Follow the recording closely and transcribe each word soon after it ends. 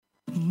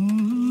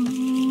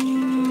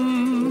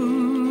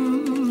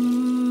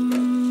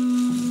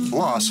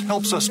loss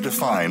helps us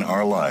define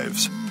our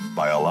lives.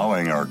 By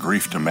allowing our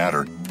grief to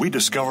matter, we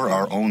discover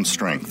our own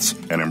strengths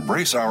and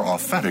embrace our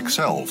authentic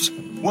selves.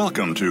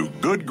 Welcome to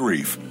Good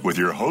Grief with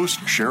your host,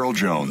 Cheryl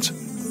Jones.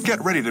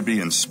 Get ready to be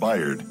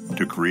inspired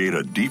to create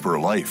a deeper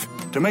life,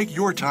 to make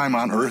your time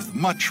on earth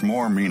much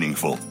more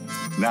meaningful.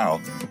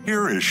 Now,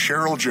 here is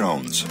Cheryl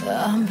Jones.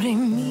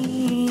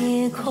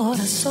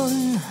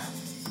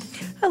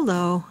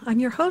 Hello, I'm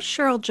your host,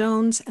 Cheryl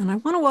Jones, and I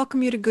want to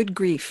welcome you to Good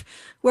Grief,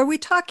 where we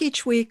talk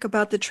each week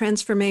about the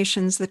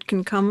transformations that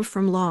can come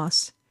from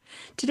loss.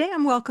 Today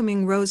I'm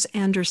welcoming Rose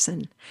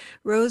Andersen.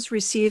 Rose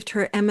received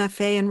her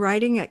MFA in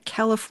writing at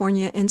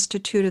California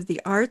Institute of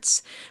the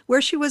Arts,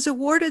 where she was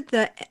awarded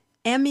the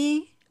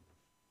Emmy,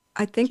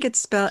 I think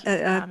it's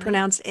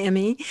pronounced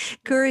Emmy,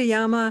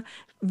 Kuriyama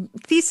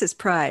Thesis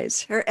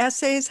Prize. Her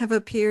essays have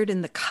appeared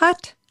in The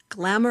Cut,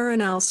 Glamour,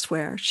 and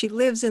elsewhere. She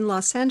lives in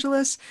Los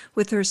Angeles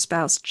with her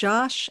spouse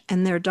Josh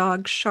and their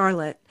dog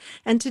Charlotte.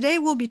 And today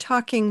we'll be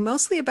talking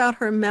mostly about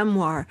her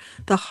memoir,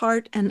 The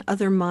Heart and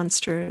Other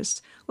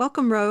Monsters.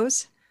 Welcome,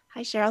 Rose.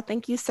 Hi, Cheryl.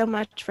 Thank you so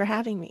much for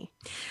having me.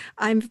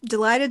 I'm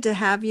delighted to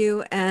have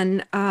you.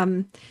 And I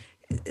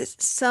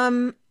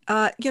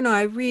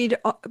read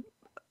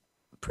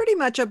pretty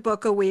much a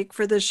book a week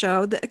for the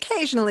show.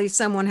 Occasionally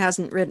someone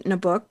hasn't written a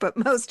book, but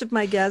most of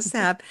my guests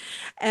have.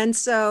 And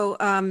so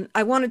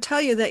I want to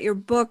tell you that your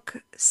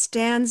book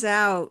stands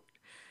out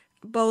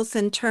both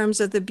in terms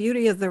of the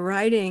beauty of the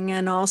writing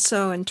and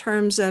also in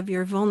terms of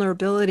your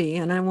vulnerability.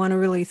 And I want to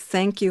really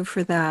thank you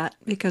for that,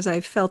 because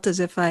I felt as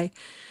if I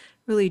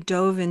really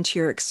dove into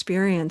your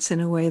experience in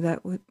a way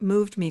that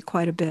moved me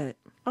quite a bit.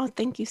 Oh,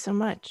 thank you so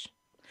much.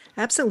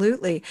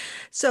 Absolutely.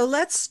 So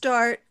let's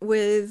start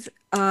with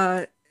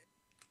the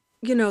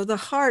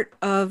heart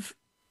of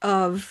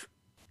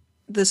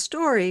the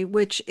story,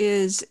 which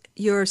is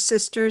your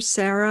sister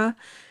Sarah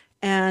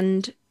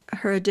and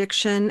her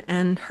addiction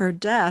and her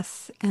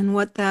death, and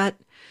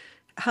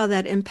how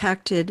that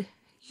impacted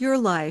your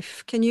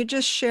life. Can you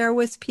just share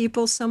with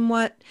people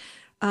somewhat,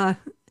 the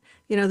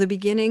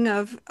beginning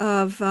of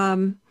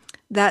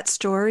that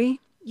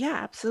story? Yeah,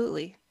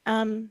 absolutely.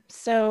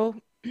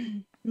 So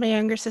my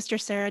younger sister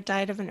Sarah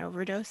died of an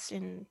overdose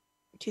in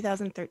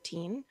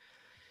 2013.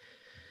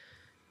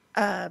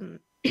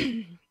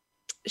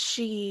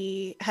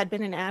 She had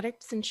been an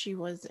addict since she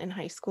was in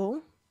high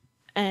school,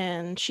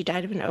 and she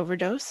died of an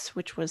overdose,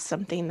 which was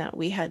something that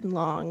we had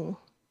long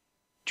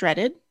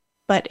dreaded,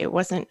 but it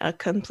wasn't a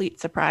complete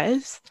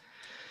surprise.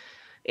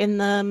 In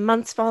the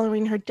months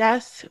following her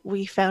death,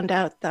 we found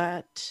out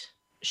that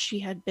she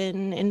had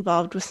been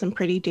involved with some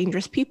pretty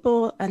dangerous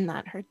people and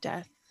that her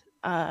death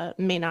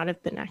may not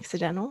have been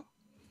accidental.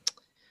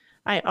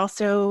 I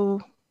also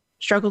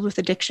struggled with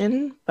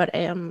addiction, but I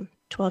am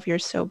 12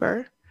 years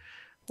sober.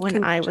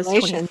 When I was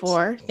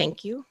 24,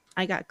 thank you,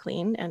 I got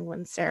clean. And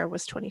when Sarah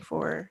was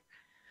 24,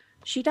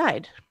 she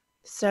died.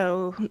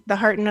 So The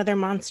Heart and Other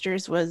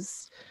Monsters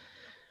was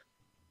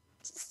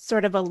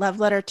sort of a love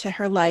letter to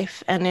her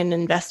life and an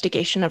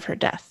investigation of her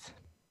death.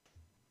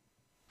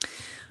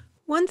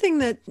 One thing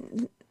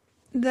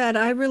that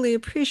I really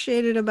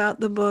appreciated about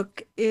the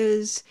book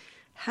is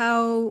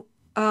how,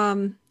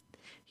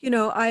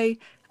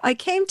 I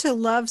came to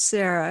love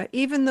Sarah,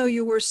 even though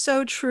you were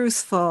so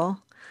truthful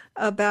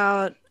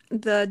about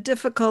the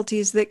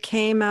difficulties that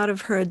came out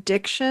of her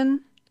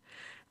addiction.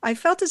 I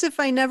felt as if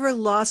I never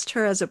lost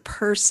her as a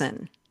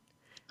person.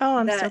 Oh,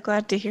 I'm so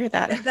glad to hear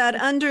that. That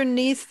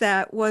underneath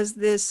that was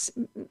this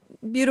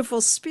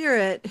beautiful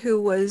spirit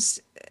who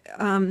was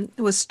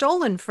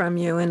stolen from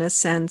you, in a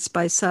sense,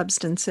 by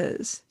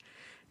substances.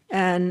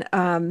 And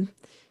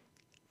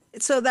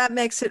so that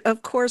makes it,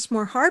 of course,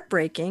 more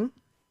heartbreaking.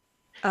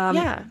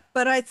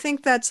 But I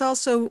think that's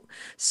also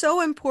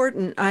so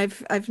important.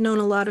 I've known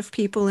a lot of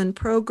people in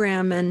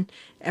program, and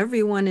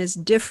everyone is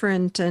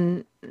different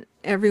and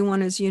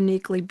everyone is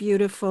uniquely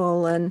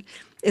beautiful, and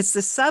it's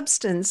the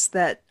substance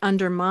that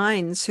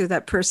undermines who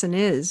that person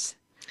is.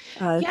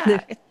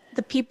 The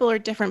people are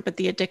different, but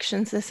the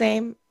addiction's the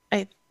same.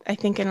 I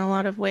think in a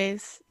lot of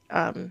ways,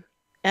 and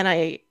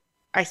I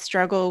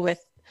struggle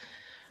with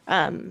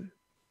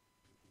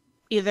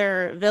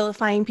either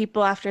vilifying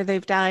people after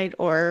they've died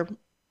or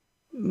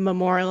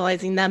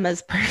memorializing them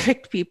as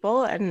perfect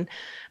people. And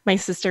my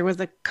sister was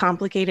a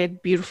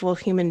complicated, beautiful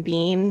human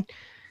being,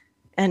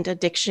 and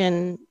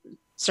addiction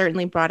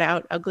certainly brought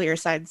out uglier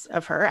sides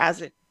of her,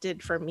 as it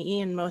did for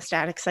me and most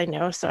addicts I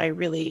know. So I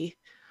really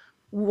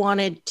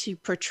wanted to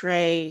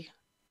portray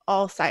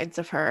all sides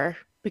of her,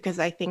 because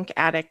I think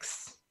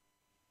addicts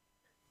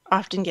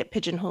often get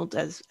pigeonholed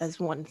as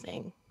one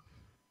thing.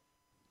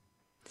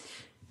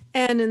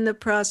 And in the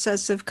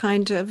process of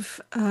kind of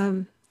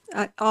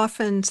I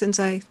often,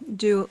 since I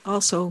do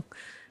also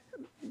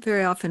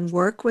very often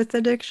work with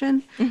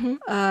addiction,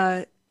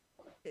 the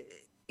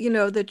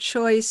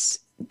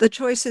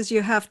choices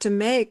you have to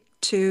make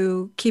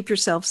to keep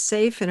yourself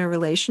safe in a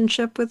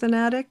relationship with an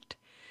addict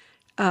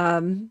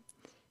can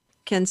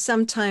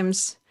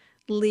sometimes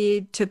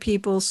lead to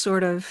people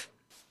sort of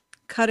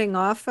cutting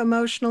off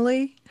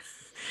emotionally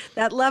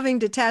That loving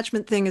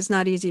detachment thing is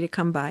not easy to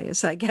come by,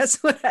 is I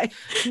guess what I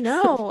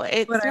No,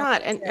 it's what I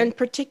not. would say. And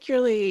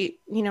particularly,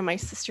 my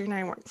sister and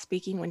I weren't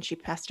speaking when she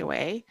passed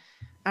away,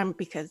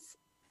 because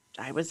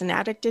I was an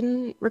addict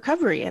in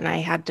recovery and I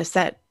had to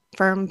set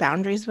firm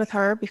boundaries with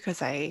her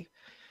because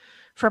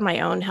for my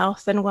own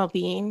health and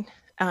well-being.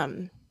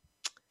 And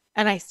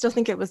I still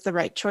think it was the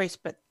right choice,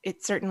 but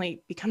it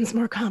certainly becomes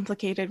more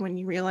complicated when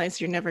you realize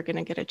you're never going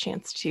to get a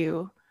chance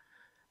to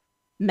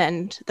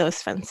mend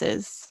those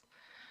fences.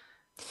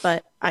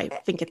 But I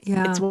think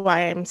it's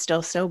why I'm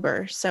still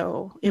sober.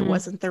 So it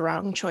wasn't the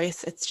wrong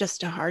choice. It's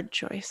just a hard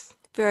choice.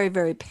 Very,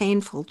 very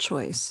painful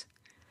choice.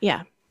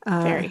 Yeah,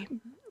 very.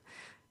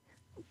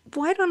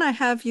 Why don't I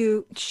have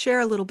you share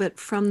a little bit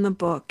from the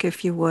book,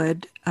 if you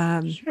would,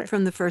 Sure.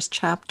 from the first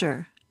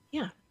chapter?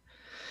 Yeah.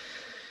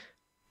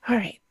 All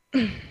right.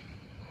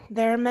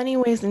 There are many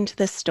ways into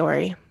this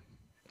story.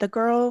 The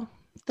girl,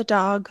 the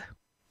dog,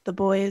 the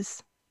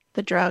boys,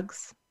 the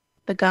drugs,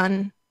 the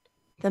gun,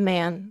 the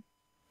man,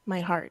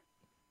 my heart.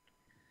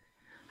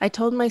 I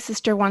told my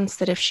sister once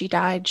that if she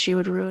died, she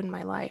would ruin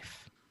my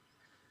life.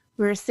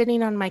 We were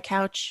sitting on my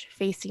couch,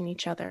 facing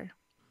each other.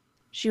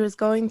 She was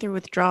going through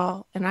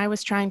withdrawal, and I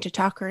was trying to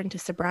talk her into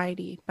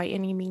sobriety by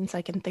any means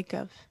I can think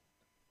of.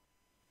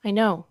 I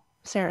know,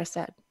 Sarah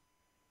said.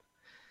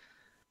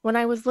 When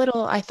I was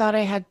little, I thought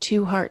I had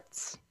two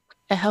hearts,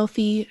 a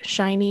healthy,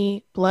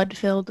 shiny,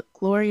 blood-filled,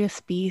 glorious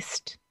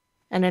beast,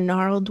 and a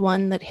gnarled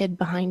one that hid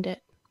behind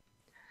it.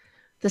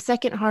 The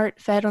second heart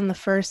fed on the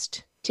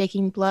first,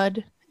 taking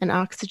blood and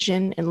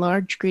oxygen in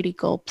large, greedy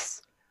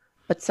gulps,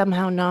 but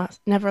somehow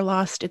never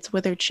lost its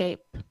withered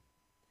shape.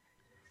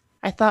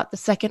 I thought the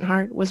second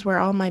heart was where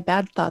all my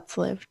bad thoughts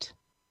lived.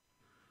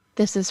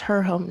 This is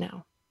her home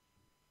now.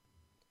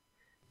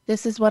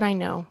 This is what I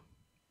know.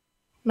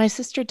 My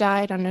sister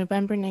died on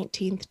November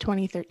 19th,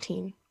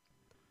 2013.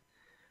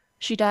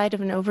 She died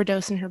of an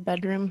overdose in her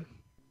bathroom.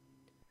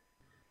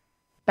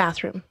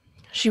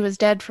 She was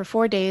dead for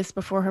 4 days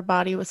before her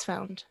body was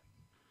found.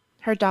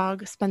 Her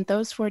dog spent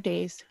those 4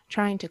 days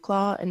trying to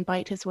claw and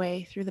bite his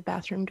way through the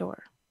bathroom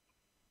door.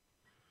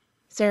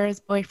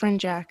 Sarah's boyfriend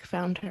Jack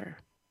found her.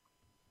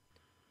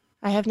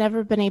 I have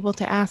never been able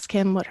to ask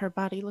him what her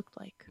body looked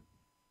like.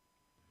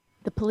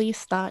 The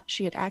police thought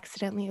she had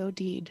accidentally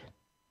OD'd,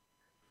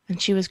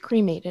 and she was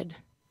cremated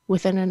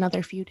within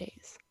another few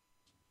days.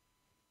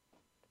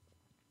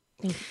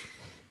 Thank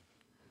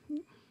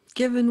you.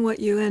 Given what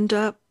you end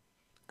up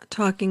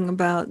talking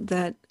about,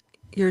 that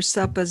your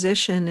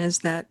supposition is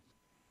that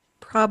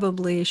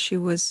probably she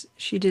was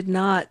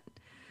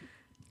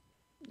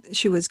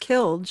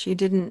killed. She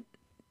didn't,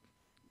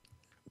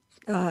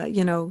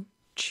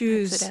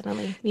 choose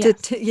Accidentally,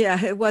 yes.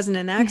 yeah, it wasn't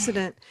an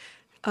accident.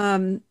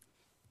 That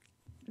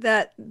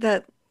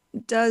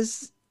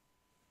does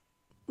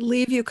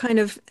leave you kind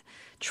of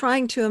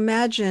trying to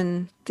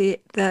imagine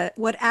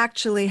what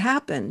actually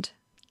happened.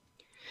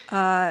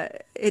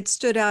 It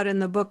stood out in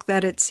the book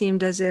that it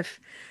seemed as if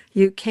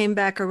you came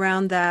back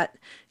around that,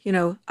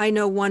 I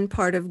know one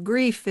part of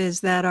grief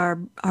is that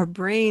our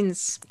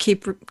brains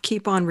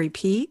keep on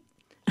repeat.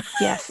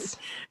 Yes.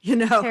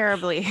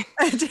 Terribly.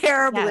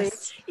 Terribly.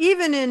 Yes.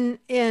 Even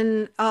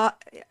in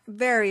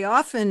very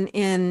often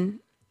in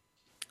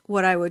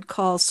what I would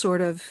call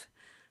sort of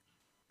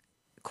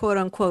quote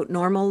unquote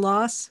normal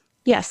loss.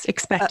 Yes,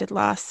 expected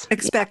loss.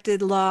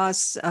 Expected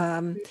loss,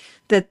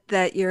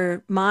 that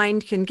your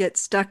mind can get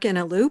stuck in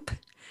a loop.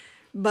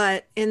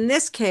 But in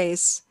this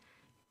case,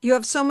 you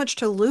have so much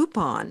to loop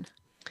on.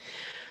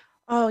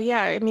 Oh,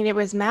 yeah. I mean, it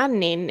was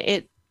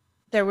maddening.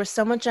 There was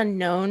so much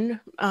unknown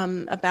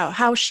about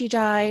how she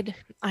died.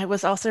 I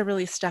was also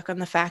really stuck on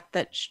the fact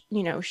that,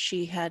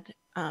 she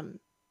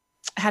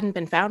hadn't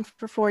been found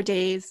for 4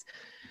 days.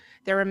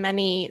 There were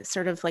many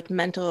sort of like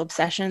mental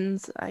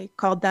obsessions, I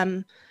called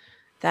them,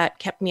 that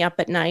kept me up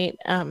at night.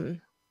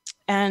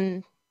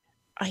 And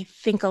I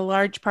think a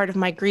large part of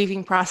my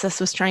grieving process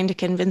was trying to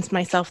convince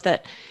myself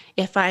that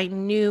if I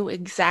knew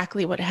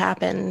exactly what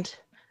happened,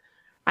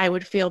 I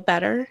would feel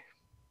better.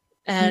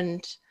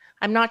 And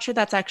I'm not sure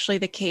that's actually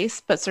the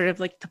case, but sort of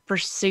like the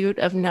pursuit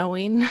of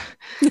knowing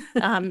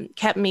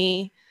kept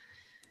me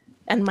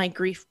and my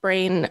grief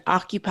brain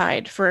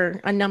occupied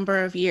for a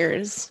number of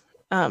years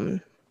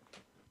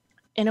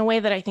in a way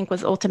that I think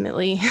was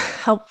ultimately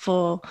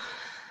helpful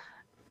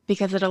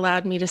because it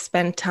allowed me to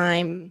spend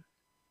time,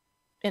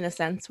 in a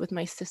sense, with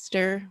my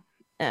sister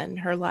and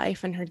her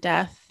life and her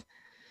death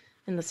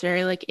in this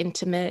very like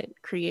intimate,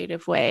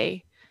 creative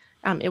way.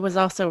 It was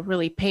also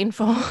really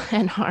painful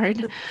and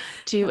hard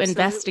to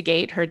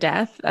investigate her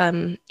death,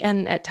 and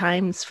at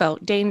times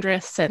felt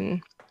dangerous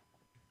and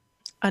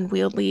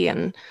unwieldy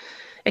and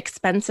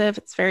expensive.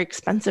 It's very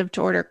expensive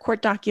to order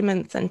court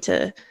documents and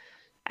to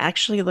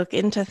actually look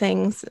into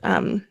things.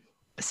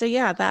 So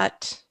yeah,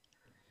 that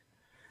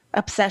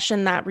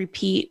obsession, that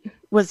repeat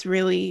was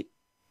really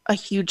a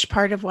huge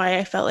part of why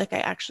I felt like I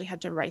actually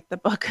had to write the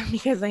book,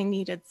 because I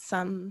needed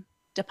some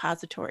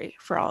depository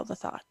for all the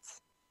thoughts.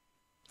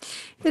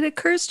 It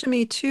occurs to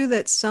me too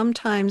that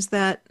sometimes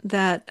that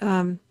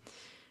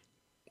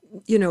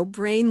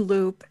brain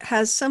loop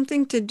has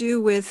something to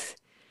do with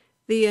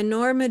the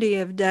enormity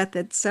of death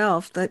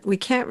itself, that we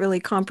can't really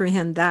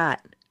comprehend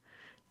that.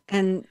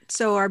 And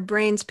so our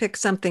brains pick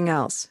something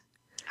else.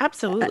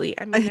 Absolutely.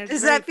 I mean, there's a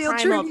Does very that feel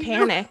true primal to you?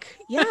 panic.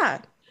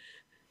 Yeah.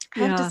 I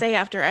have to Yeah. say,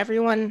 after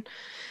anyone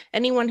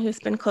who's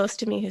been close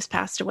to me who's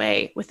passed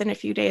away, within a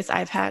few days,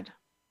 I've had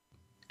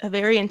a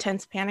very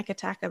intense panic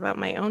attack about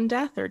my own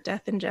death or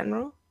death in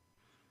general.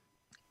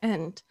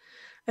 And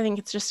I think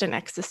it's just an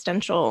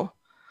existential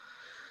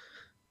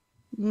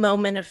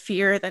moment of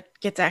fear that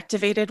gets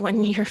activated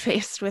when you're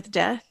faced with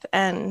death.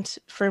 And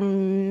for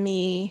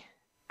me,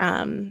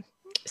 um,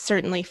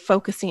 certainly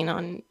focusing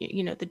on,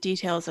 the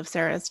details of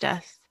Sarah's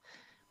death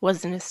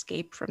was an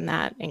escape from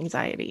that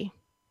anxiety.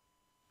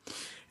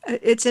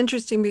 It's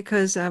interesting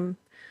because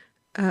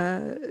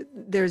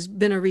there's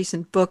been a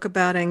recent book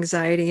about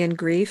anxiety and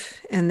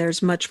grief, and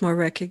there's much more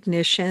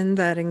recognition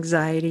that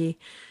anxiety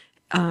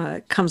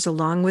comes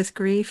along with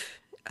grief.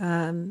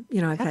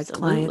 I've had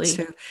clients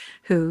Absolutely.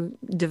 who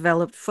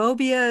developed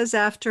phobias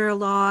after a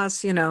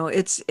loss.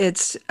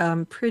 It's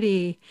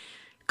pretty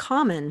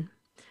common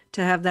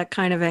to have that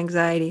kind of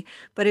anxiety.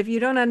 But if you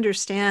don't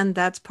understand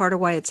that's part of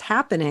why it's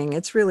happening,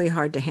 it's really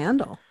hard to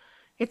handle.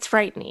 It's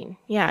frightening.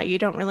 Yeah, you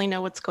don't really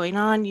know what's going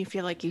on. You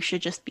feel like you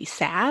should just be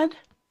sad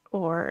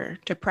or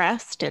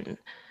depressed, and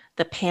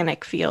the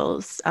panic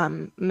feels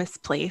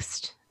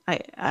misplaced.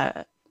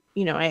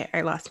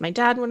 I lost my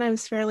dad when I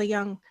was fairly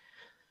young,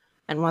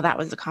 and while that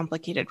was a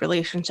complicated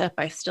relationship,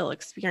 I still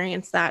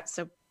experienced that.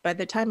 So by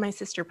the time my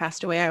sister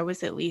passed away, I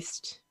was at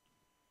least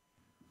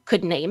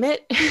could name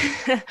it.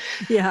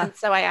 Yeah. And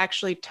so I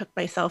actually took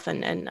myself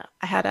and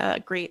I had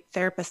a great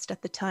therapist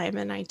at the time,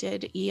 and I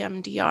did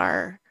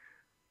EMDR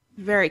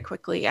very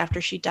quickly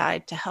after she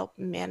died to help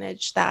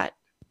manage that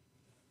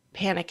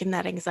panic and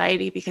that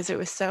anxiety, because it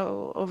was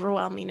so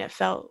overwhelming. It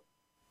felt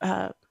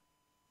uh,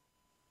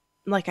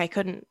 like I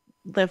couldn't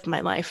live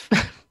my life.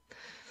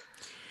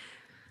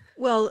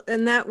 Well,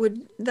 and that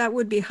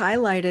would be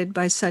highlighted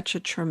by such a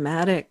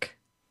traumatic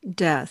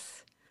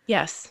death.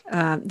 Yes,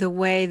 The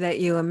way that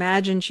you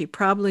imagine she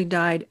probably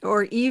died,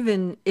 or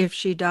even if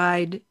she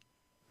died,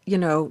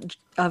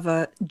 of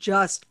a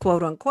just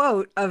quote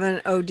unquote of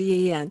an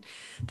OD, and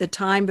the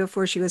time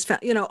before she was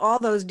found, all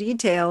those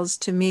details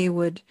to me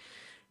would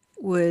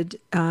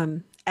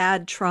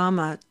add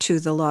trauma to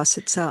the loss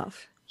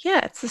itself.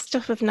 yeah, it's the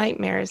stuff of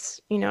nightmares.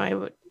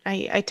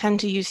 I tend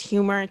to use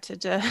humor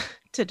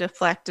to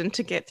deflect and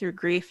to get through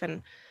grief,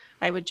 and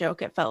I would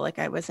joke it felt like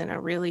I was in a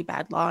really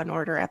bad Law and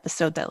Order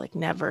episode that like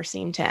never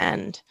seemed to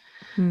end,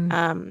 Hmm.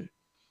 um,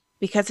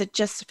 because it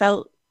just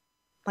felt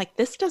like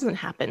this doesn't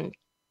happen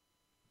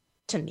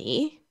to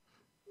me.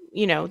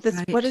 This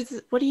Right.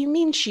 what do you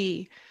mean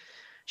she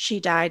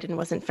died and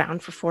wasn't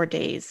found for 4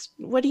 days?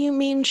 What do you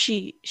mean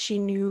she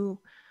knew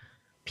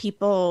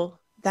people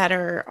that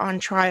are on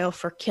trial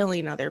for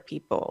killing other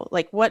people?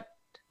 Like what?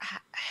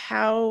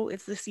 How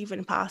is this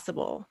even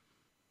possible?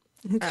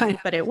 Kind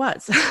But it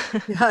was.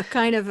 Yeah,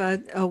 kind of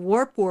a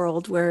warp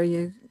world where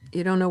you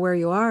don't know where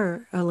you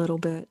are a little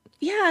bit.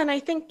 Yeah, and I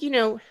think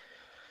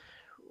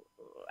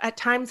at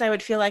times I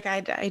would feel like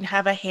I'd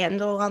have a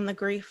handle on the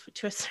grief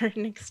to a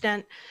certain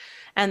extent,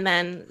 and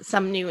then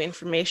some new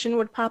information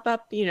would pop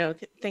up.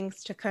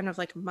 Things to kind of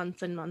like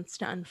months and months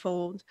to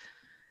unfold.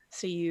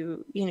 So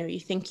you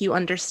think you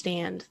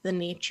understand the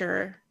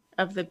nature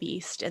of the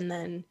beast, and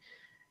then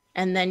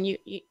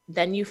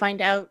you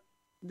find out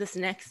this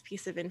next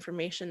piece of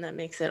information that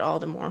makes it all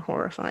the more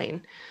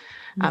horrifying.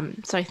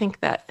 So I think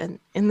that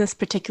in this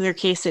particular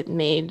case, it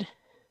made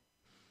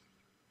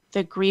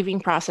the grieving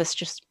process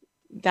just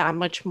that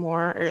much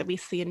more, or at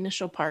least the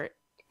initial part,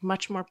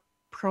 much more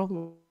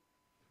prolonged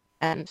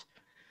and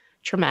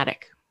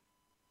traumatic.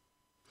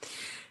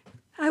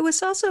 I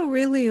was also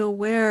really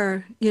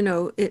aware,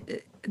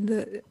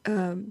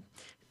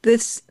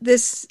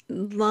 this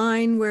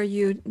line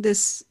where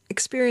this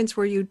experience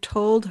where you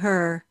told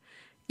her,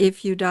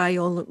 if you die,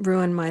 you'll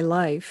ruin my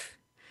life,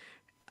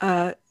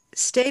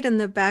 stayed in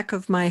the back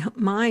of my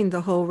mind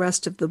the whole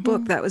rest of the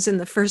book. Mm, That was in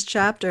the first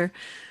chapter.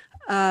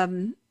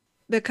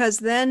 Because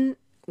then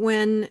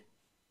when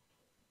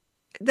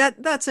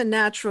that's a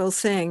natural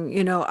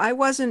thing, I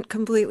wasn't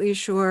completely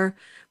sure.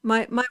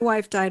 My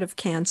wife died of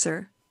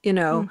cancer,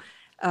 mm,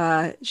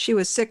 she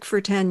was sick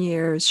for 10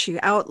 years. She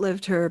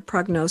outlived her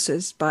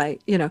prognosis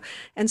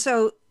and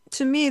so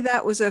to me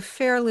that was a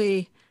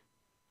fairly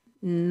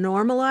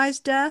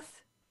normalized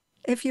death,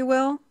 if you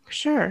will,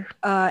 sure.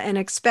 and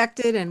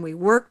expected, and we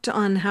worked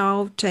on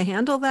how to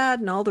handle that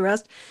and all the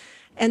rest.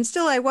 And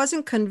still I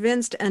wasn't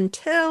convinced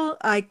until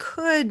I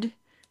could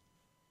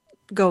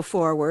go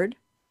forward,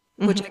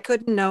 which Hmm. I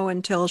couldn't know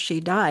until she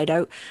died.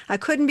 I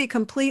couldn't be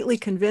completely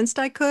convinced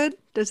I could.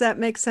 Does that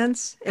make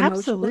sense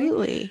emotionally?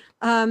 Absolutely.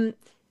 Um,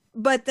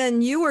 but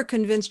then you were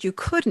convinced you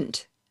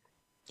couldn't.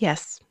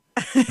 Yes.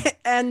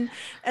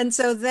 And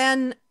so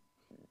then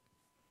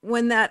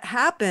when that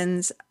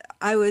happens,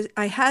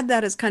 I had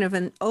that as kind of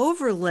an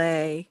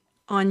overlay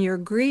on your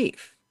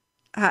grief.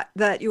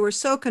 that you were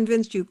so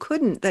convinced you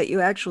couldn't that you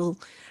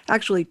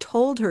actually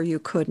told her you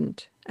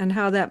couldn't, and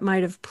how that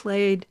might have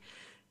played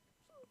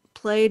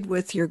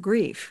with your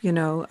grief, you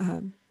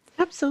know.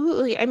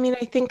 Absolutely. I mean,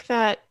 I think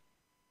that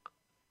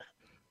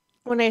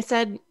when I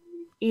said,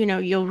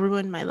 you'll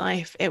ruin my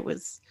life, it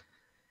was,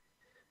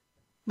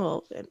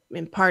 well,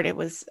 in part, it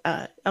was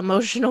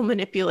emotional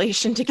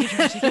manipulation to get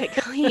her to get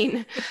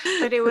clean.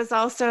 But it was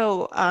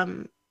also,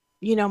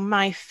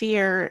 my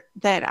fear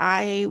that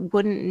I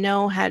wouldn't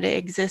know how to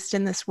exist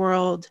in this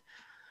world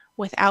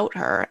without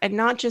her, and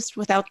not just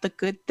without the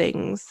good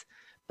things,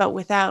 but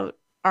without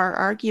our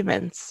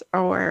arguments,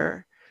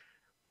 or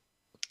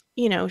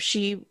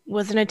she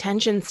was an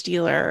attention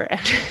stealer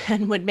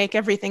and would make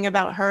everything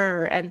about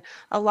her. And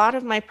a lot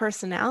of my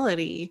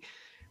personality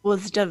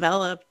was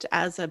developed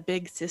as a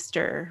big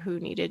sister who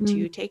needed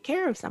to take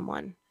care of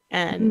someone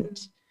and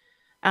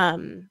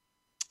to,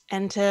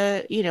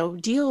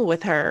 deal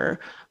with her.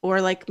 Or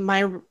like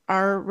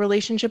our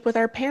relationship with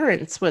our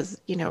parents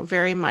was,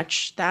 very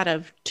much that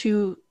of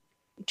two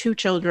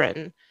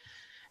children.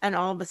 And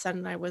all of a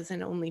sudden I was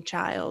an only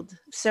child.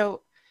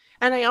 So,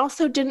 and I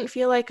also didn't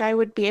feel like I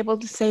would be able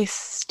to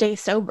stay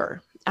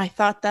sober. I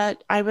thought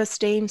that I was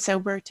staying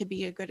sober to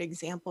be a good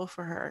example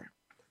for her.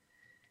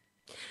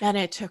 And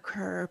it took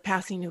her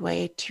passing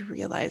away to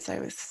realize I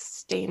was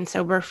staying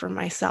sober for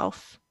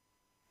myself.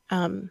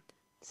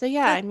 So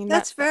yeah, I mean,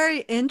 that's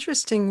very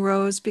interesting,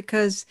 Rose,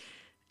 because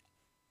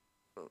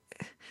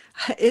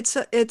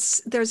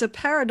there's a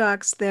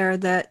paradox there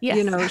that,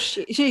 yes.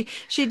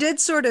 she did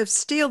sort of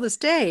steal the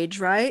stage,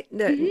 right?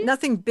 That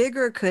nothing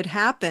bigger could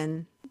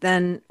happen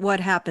than what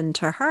happened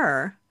to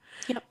her.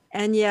 Yep.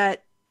 And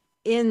yet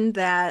in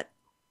that,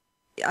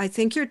 I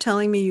think you're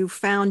telling me you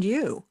found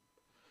you.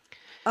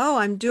 Oh,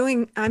 I'm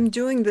doing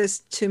this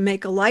to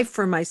make a life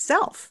for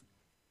myself.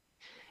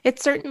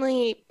 It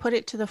certainly put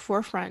it to the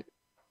forefront,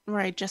 where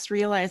I just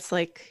realized,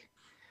 like,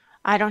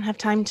 I don't have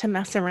time to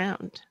mess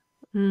around.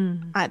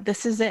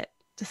 This is it.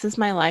 This is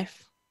my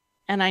life.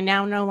 And I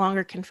now no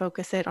longer can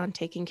focus it on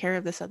taking care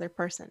of this other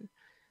person.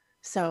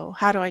 So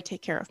how do I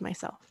take care of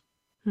myself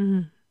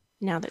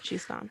now that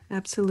she's gone?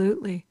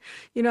 Absolutely.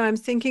 I'm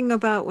thinking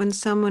about when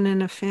someone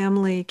in a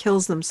family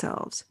kills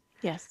themselves.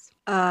 Yes.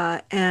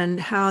 And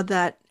how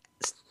that,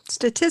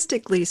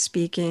 statistically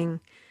speaking,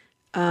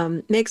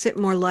 makes it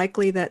more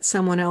likely that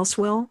someone else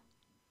will.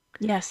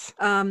 Yes.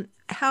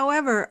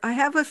 However, I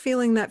have a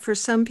feeling that for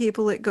some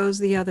people it goes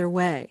the other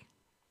way.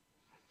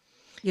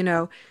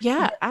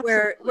 Yeah,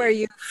 absolutely. Where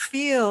you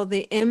feel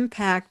the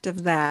impact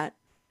of that,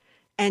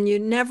 and you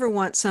never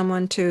want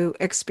someone to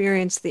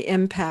experience the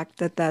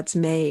impact that's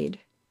made.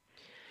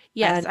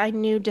 Yes, I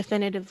knew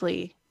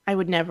definitively I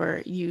would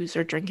never use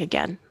or drink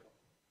again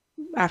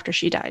after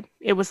she died.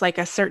 It was like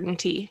a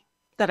certainty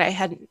that I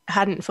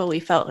hadn't fully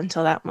felt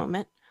until that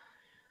moment.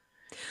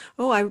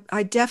 Oh,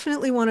 I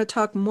definitely want to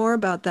talk more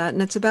about that,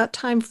 and it's about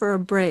time for a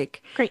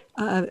break. Great.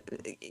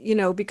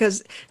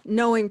 Because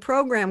knowing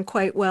program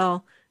quite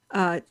well,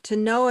 to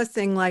know a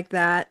thing like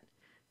that,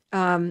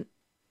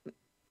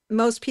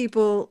 most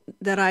people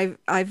that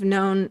I've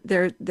known,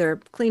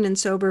 they're clean and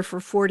sober for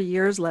 40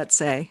 years, let's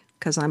say,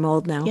 because I'm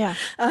old now. Yeah.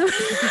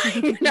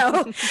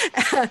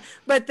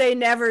 But they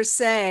never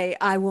say,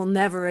 I will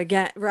never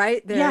again,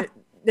 right?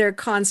 They're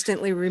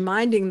constantly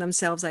reminding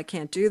themselves, I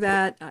can't do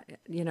that,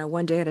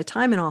 one day at a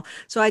time and all.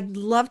 So I'd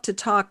love to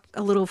talk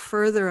a little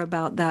further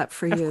about that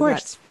for you. Of course.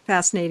 That's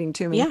fascinating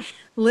to me. Yeah.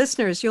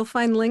 Listeners, you'll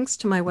find links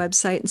to my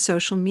website and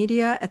social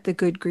media at the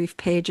Good Grief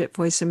page at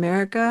Voice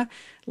America,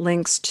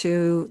 links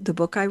to the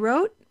book I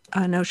wrote,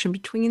 An Ocean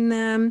Between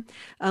Them,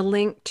 a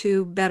link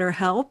to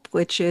BetterHelp,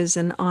 which is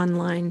an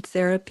online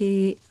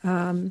therapy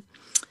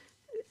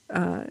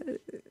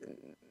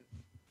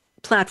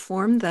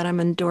platform that I'm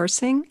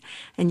endorsing,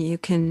 and you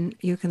can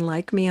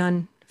like me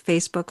on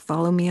Facebook,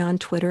 follow me on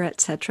Twitter,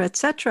 etc.,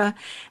 etc.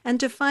 And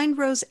to find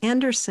Rose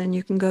Andersen,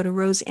 you can go to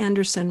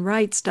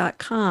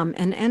roseandersonwrites.com,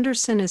 and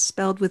Andersen is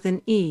spelled with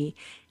an E,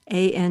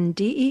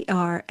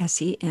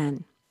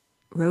 Andersen.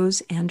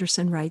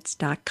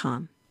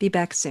 roseandersonwrites.com. Be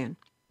back soon.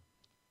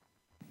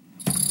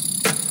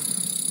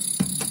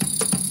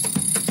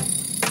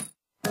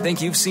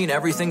 Think you've seen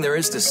everything there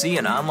is to see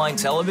in online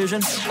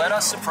television? Let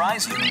us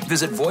surprise you.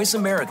 Visit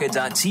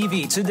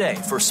voiceamerica.tv today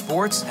for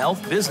sports,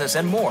 health, business,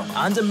 and more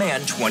on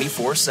demand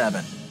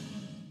 24/7.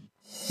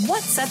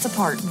 What sets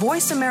apart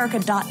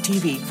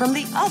VoiceAmerica.tv from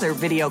the other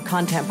video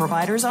content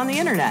providers on the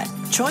internet?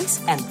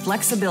 Choice and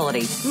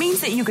flexibility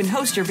means that you can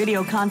host your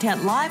video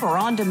content live or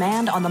on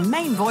demand on the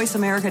main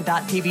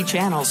VoiceAmerica.tv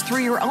channels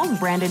through your own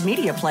branded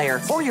media player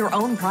or your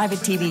own private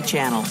TV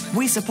channel.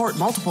 We support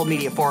multiple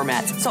media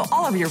formats, so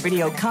all of your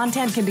video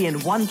content can be in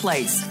one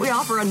place. We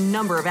offer a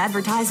number of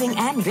advertising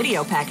and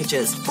video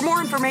packages. For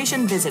more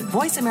information, visit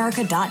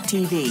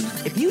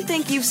VoiceAmerica.tv. If you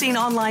think you've seen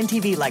online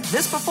TV like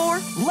this before,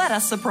 let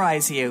us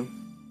surprise you.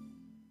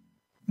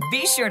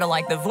 Be sure to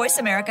like the Voice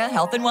America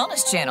Health and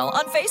Wellness channel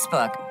on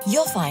Facebook.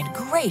 You'll find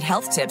great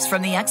health tips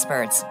from the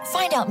experts.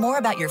 Find out more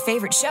about your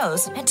favorite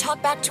shows and talk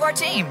back to our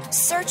team.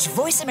 Search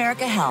Voice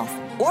America Health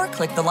or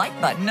click the like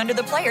button under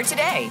the player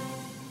today.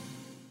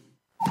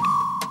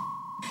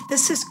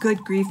 This is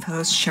Good Grief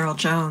host Cheryl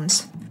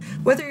Jones.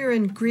 Whether you're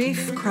in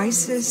grief,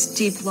 crisis,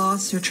 deep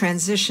loss, or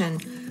transition,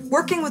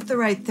 working with the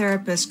right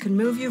therapist can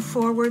move you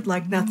forward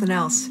like nothing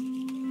else.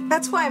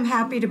 That's why I'm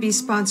happy to be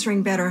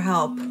sponsoring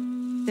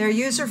BetterHelp. Their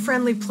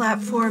user-friendly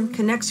platform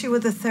connects you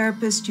with a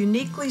therapist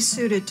uniquely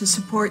suited to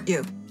support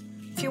you.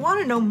 If you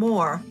want to know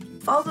more,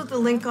 follow the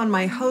link on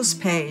my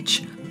host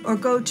page or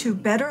go to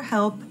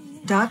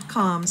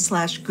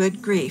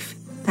betterhelp.com/goodgrief.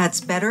 That's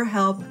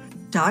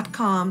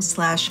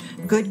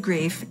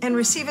betterhelp.com/goodgrief and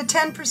receive a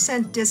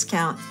 10%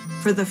 discount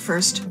for the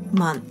first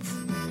month.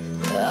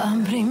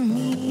 Abre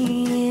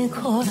mi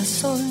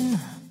corazón.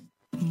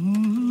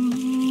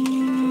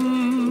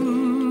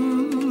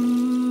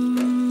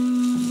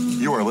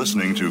 You are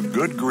listening to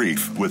Good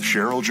Grief with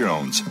Cheryl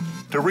Jones.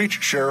 To reach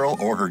Cheryl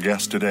or her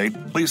guest today,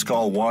 please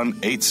call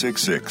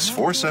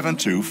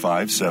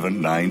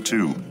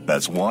 1-866-472-5792.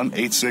 That's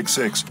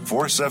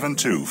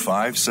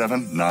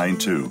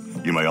 1-866-472-5792.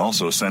 You may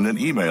also send an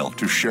email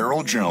to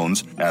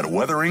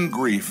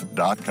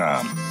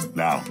CherylJones@weatheringgrief.com.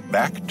 Now,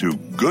 back to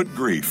Good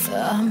Grief.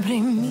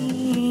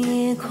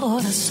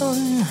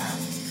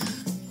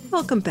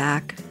 Welcome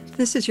back.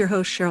 This is your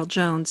host, Cheryl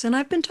Jones, and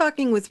I've been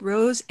talking with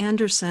Rose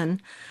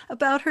Andersen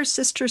about her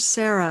sister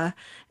Sarah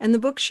and the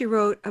book she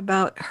wrote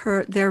about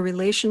their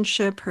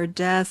relationship, her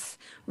death,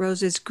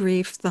 Rose's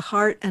grief, the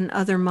heart, and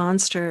other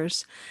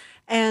monsters.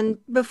 And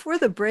before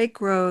the break,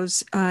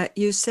 Rose,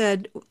 you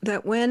said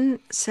that when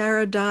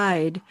Sarah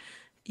died,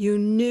 you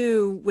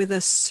knew with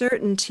a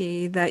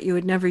certainty that you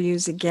would never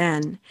use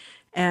again.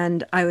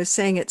 And I was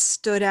saying it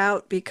stood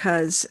out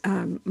because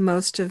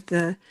most of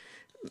the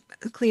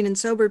clean and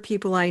sober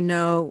people I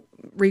know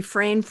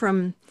refrain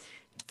from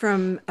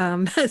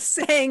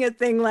saying a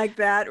thing like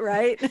that,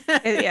 right?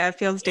 Yeah, it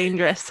feels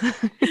dangerous.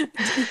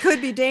 It could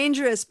be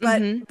dangerous,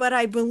 but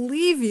I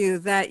believe you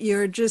that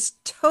you're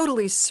just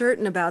totally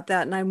certain about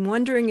that, and I'm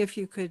wondering if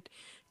you could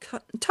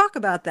talk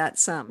about that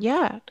some.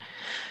 Yeah.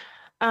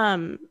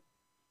 I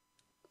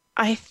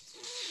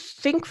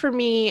think for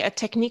me, a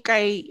technique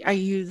I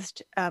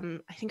used, I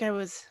think I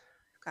was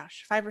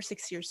 5 or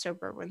 6 years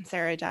sober when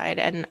Sarah died.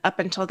 And up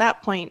until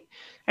that point,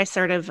 I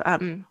sort of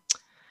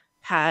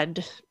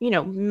had,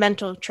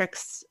 mental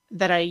tricks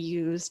that I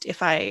used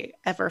if I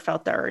ever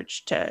felt the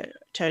urge to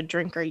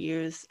drink or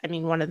use. I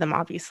mean, one of them,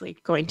 obviously,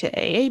 going to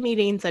AA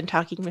meetings and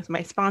talking with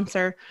my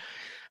sponsor.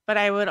 But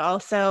I would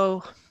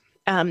also,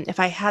 if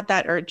I had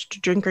that urge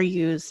to drink or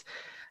use,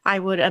 I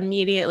would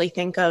immediately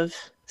think of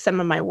some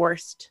of my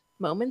worst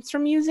moments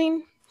from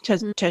using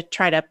to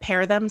try to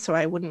pair them so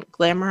I wouldn't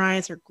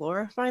glamorize or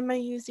glorify my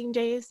using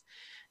days.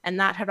 And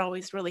that had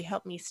always really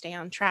helped me stay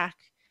on track.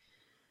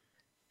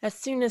 As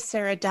soon as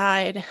Sarah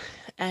died,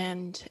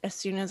 and as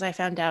soon as I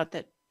found out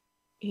that,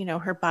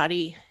 her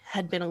body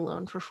had been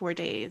alone for 4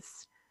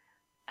 days,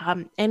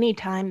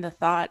 anytime the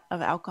thought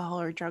of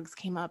alcohol or drugs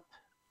came up,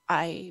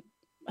 I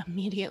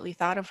immediately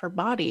thought of her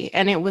body.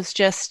 And it was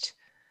just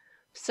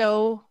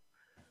so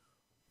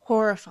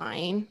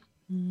horrifying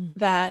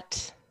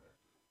that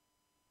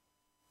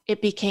it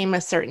became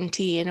a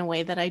certainty in a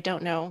way that I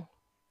don't know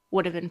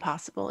would have been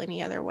possible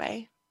any other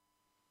way.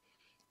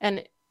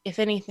 And if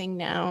anything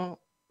now,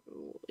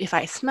 if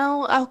I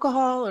smell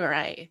alcohol or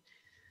I,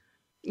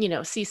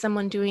 see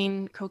someone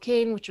doing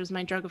cocaine, which was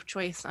my drug of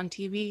choice on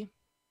TV,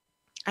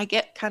 I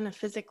get kind of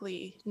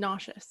physically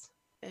nauseous.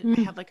 I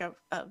have like a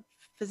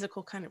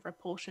physical kind of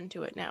repulsion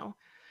to it now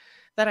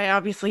that I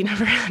obviously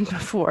never had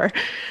before.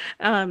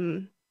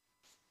 And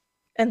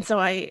so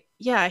I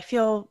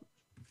feel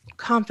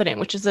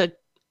confident, which is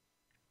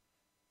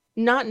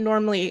not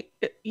normally,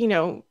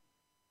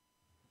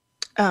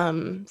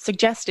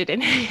 suggested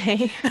in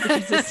AA,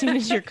 because as soon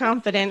as you're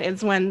confident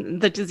is when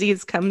the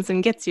disease comes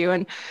and gets you.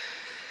 And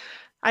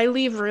I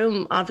leave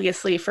room,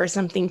 obviously, for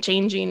something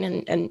changing.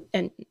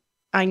 And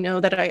I know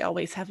that I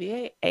always have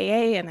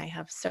AA and I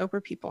have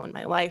sober people in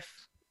my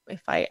life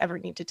if I ever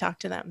need to talk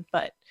to them.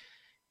 But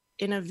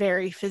in a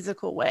very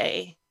physical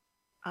way,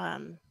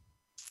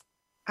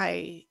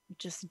 I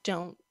just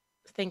don't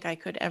think I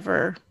could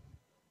ever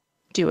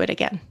do it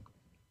again.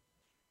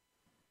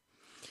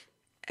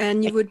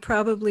 And you would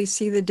probably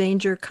see the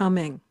danger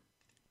coming.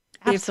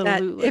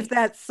 Absolutely. If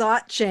that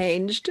thought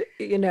changed,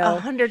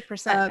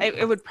 100%.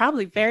 It would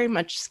probably very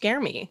much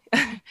scare me.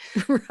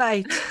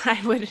 Right.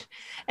 I would.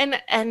 And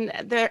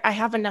there, I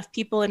have enough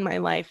people in my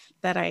life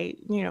that I,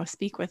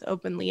 speak with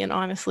openly and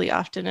honestly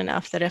often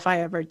enough that if I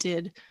ever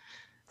did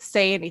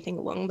say anything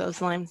along those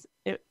lines,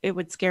 it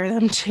would scare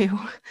them too.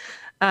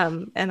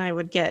 And I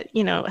would get,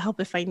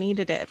 help if I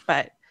needed it.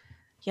 But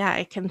yeah,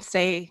 I can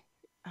say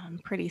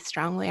pretty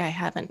strongly I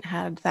haven't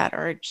had that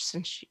urge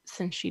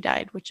since she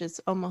died, which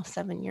is almost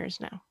 7 years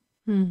now.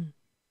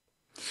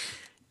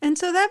 And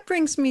so that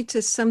brings me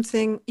to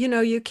something,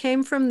 you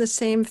came from the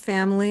same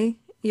family.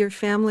 Your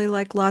family,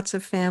 like lots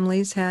of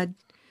families, had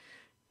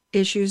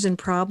issues and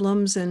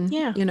problems and,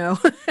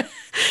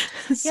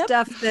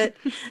 stuff that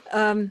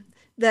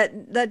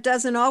that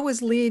doesn't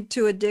always lead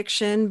to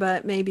addiction,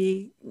 but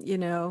maybe,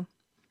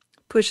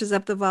 pushes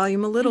up the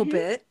volume a little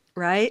bit,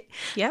 right?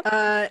 Yep.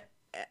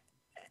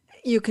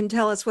 you can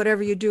tell us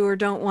whatever you do or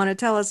don't want to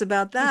tell us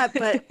about that.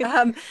 But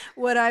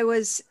what I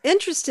was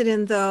interested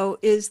in, though,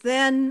 is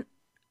then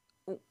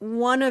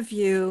one of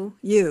you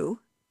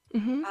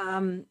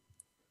Mm-hmm.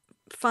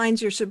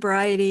 finds your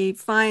sobriety,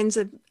 finds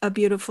a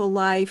beautiful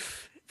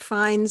life,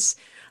 finds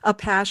a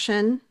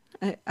passion.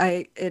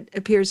 It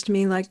appears to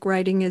me like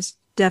writing is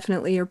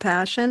definitely your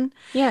passion,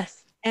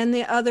 Yes. and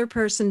the other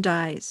person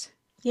dies.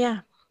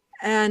 Yeah.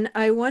 And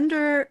I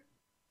wonder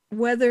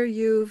whether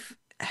you've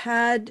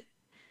had,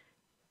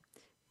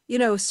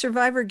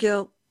 survivor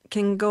guilt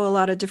can go a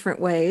lot of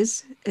different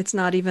ways. It's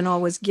not even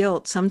always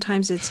guilt.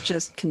 Sometimes it's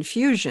just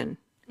confusion.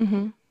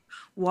 Mm-hmm.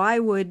 Why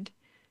would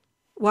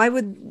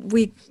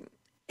we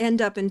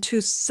end up in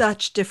two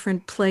such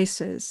different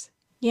places?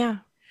 Yeah.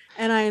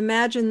 And I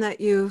imagine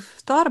that you've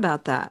thought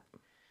about that.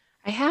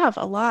 I have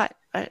a lot.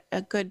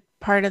 A good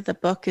part of the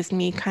book is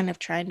me kind of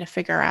trying to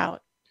figure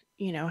out,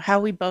 how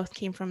we both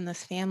came from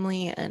this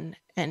family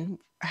and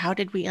how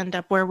did we end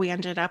up where we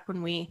ended up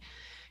when we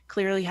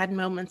clearly had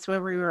moments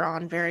where we were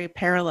on very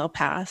parallel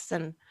paths.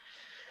 And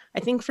I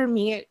think for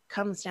me, it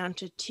comes down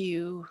to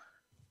two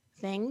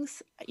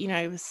things.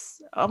 I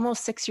was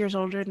almost 6 years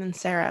older than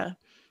Sarah,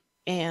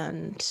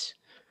 and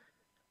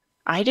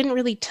I didn't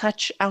really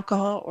touch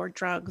alcohol or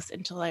drugs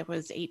until I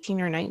was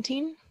 18 or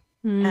 19.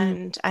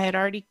 And I had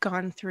already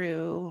gone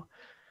through,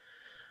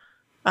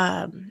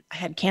 I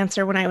had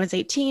cancer when I was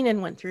 18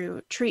 and went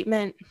through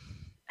treatment.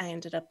 I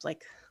ended up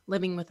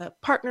living with a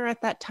partner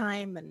at that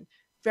time and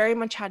very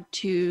much had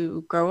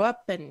to grow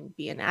up and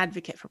be an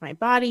advocate for my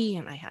body.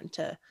 And I had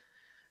to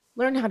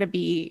learn how to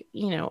be,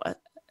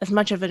 as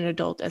much of an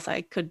adult as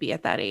I could be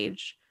at that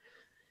age.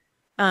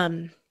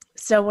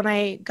 So when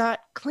I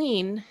got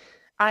clean,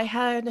 I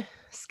had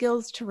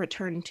skills to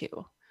return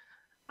to.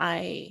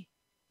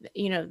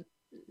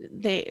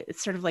 They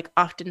sort of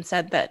often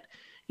said that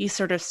you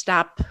sort of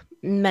stop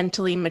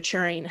mentally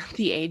maturing at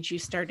the age you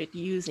started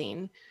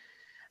using.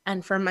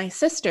 And for my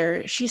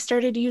sister, she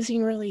started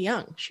using really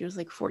young. She was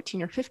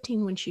 14 or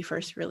 15 when she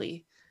first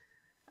really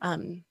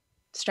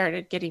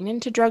started getting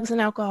into drugs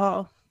and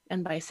alcohol.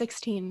 And by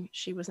 16,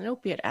 she was an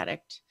opiate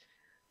addict.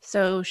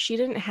 So she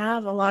didn't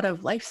have a lot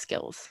of life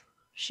skills.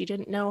 She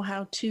didn't know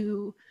how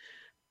to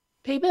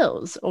pay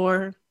bills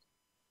or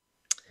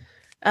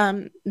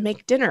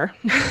make dinner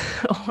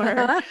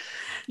or,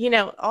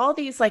 all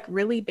these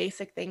really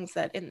basic things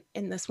that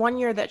in this 1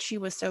 year that she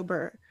was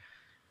sober,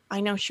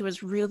 I know she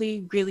was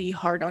really, really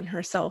hard on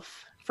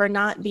herself for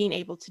not being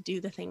able to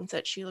do the things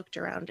that she looked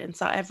around and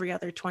saw every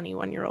other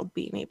 21-year-old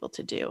being able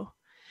to do.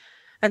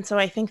 And so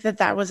I think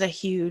that was a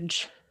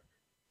huge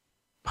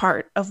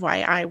part of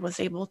why I was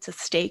able to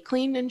stay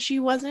clean and she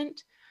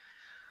wasn't.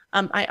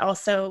 I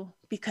also,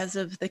 because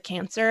of the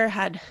cancer,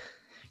 had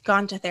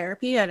gone to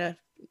therapy at a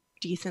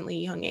decently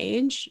young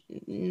age,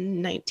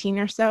 19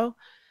 or so.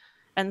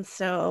 And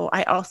so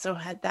I also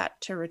had that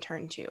to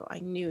return to. I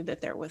knew that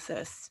there was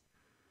this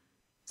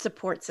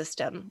support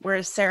system,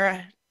 whereas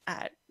Sarah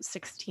at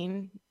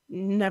 16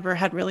 never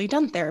had really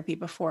done therapy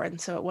before. And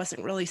so it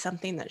wasn't really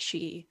something that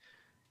she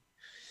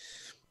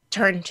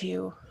turned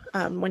to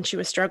when she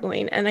was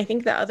struggling. And I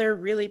think the other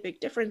really big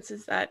difference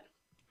is that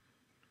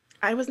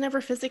I was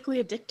never physically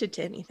addicted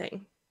to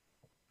anything.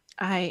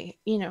 I,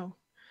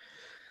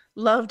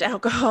 loved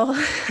alcohol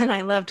and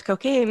I loved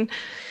cocaine,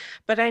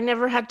 but I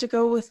never had to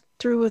go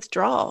through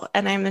withdrawal.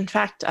 And I'm in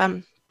fact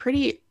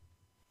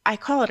I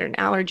call it an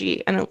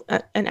allergy, and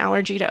an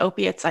allergy to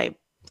opiates. I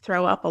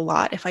throw up a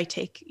lot if I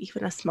take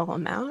even a small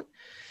amount,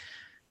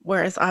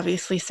 whereas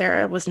obviously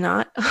Sarah was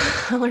not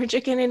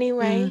allergic in any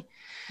way.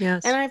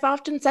 Yes. And I've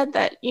often said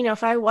that,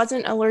 if I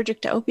wasn't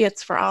allergic to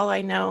opiates, for all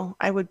I know,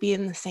 I would be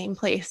in the same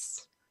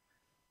place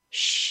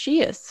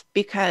she is,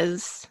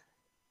 because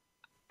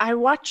I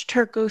watched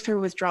her go through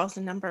withdrawals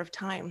a number of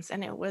times,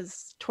 and it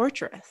was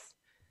torturous.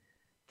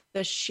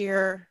 The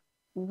sheer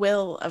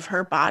will of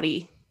her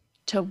body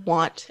to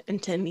want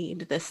and to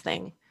need this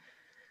thing,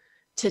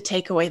 to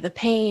take away the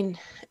pain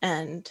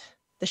and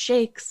the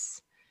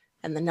shakes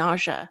and the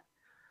nausea.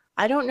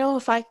 I don't know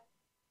if I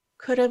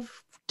could have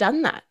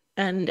done that.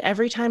 And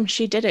every time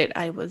she did it,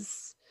 I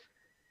was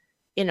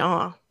in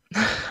awe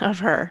of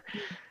her.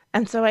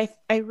 And so I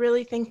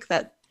really think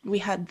that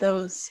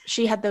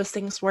she had those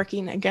things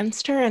working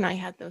against her, and I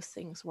had those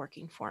things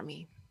working for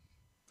me.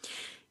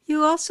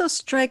 You also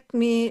strike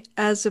me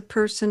as a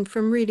person,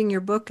 from reading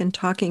your book and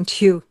talking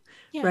to you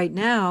right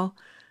now,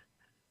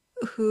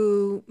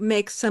 who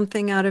makes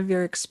something out of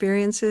your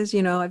experiences.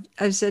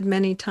 I've said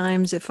many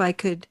times, if I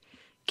could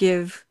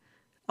give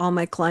all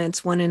my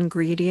clients one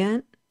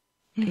ingredient,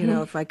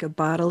 if I could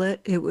bottle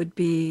it, it would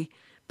be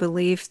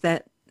belief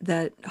that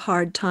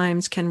hard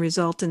times can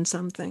result in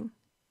something.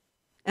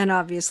 And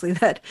obviously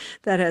that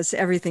has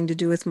everything to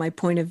do with my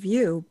point of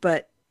view,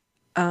 but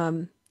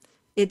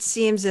it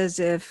seems as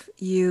if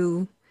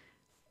you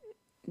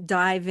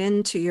dive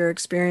into your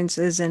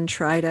experiences and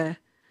try to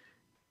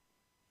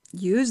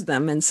use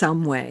them in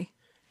some way.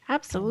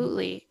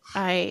 Absolutely.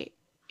 I've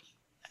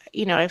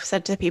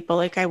said to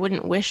people, I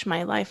wouldn't wish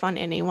my life on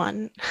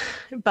anyone,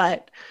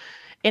 but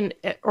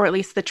or at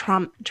least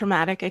the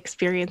traumatic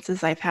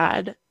experiences I've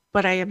had,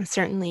 but I am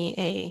certainly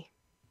a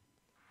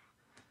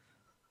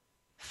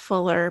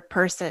fuller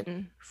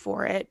person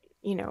for it.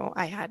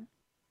 I had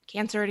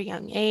cancer at a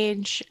young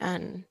age,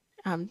 and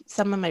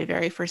some of my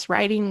very first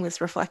writing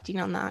was reflecting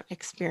on that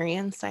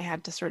experience. I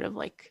had to sort of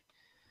like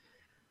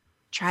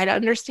try to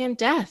understand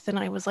death, and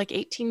I was like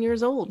 18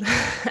 years old.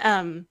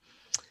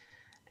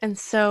 And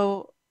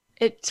so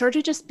it sort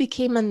of just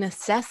became a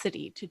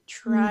necessity to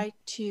try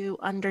to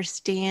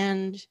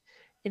understand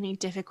any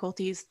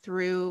difficulties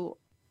through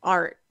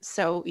art.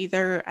 So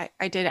either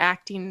I did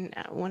acting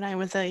when I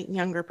was a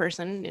younger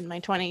person in my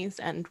 20s,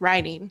 and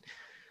writing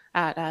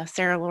at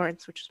Sarah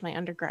Lawrence, which was my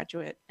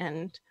undergraduate.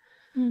 And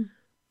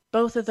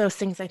both of those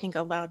things, I think,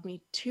 allowed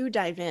me to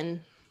dive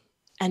in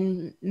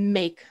and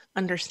make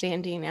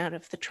understanding out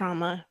of the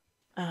trauma,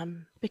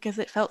 because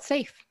it felt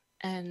safe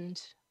and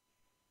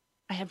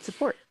I had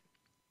support.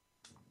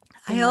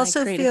 I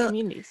also feel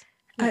communities.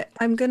 Yeah.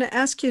 I'm going to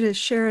ask you to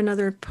share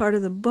another part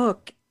of the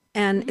book,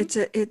 and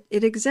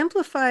it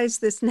exemplifies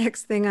this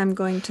next thing I'm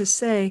going to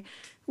say,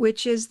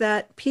 which is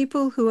that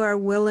people who are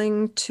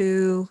willing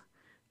to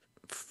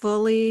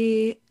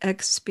fully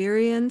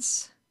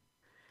experience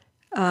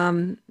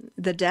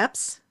the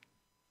depths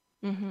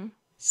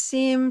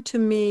seem to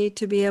me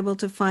to be able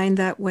to find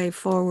that way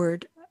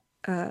forward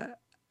a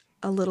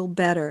little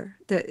better.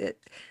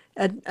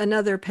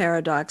 Another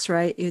paradox,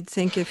 right? You'd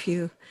think if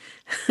you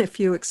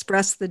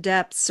express the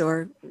depths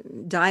or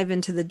dive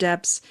into the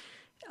depths,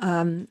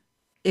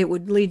 it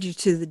would lead you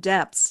to the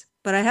depths.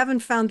 But I haven't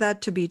found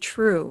that to be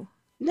true.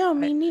 No,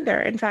 me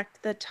neither. In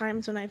fact, the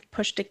times when I've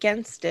pushed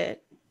against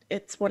it,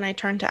 it's when I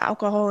turned to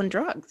alcohol and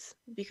drugs,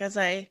 because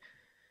I,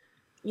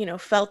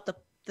 felt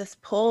this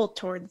pull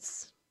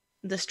towards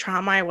this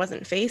trauma I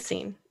wasn't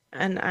facing,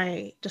 and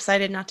I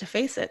decided not to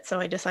face it. So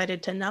I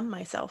decided to numb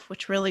myself,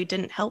 which really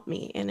didn't help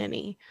me in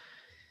any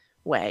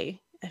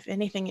way. If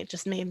anything, it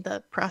just made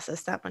the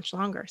process that much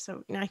longer.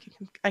 So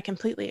I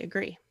completely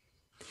agree.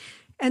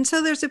 And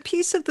so there's a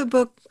piece of the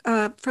book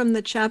from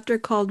the chapter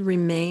called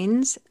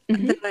Remains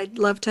that I'd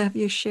love to have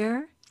you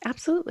share.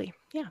 Absolutely.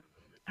 Yeah.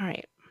 All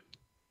right.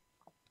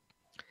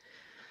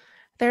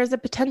 There's a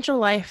potential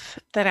life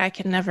that I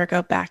can never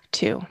go back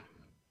to.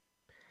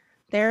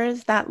 There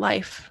is that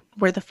life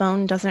where the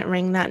phone doesn't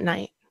ring that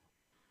night.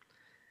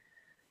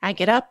 I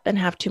get up and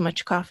have too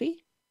much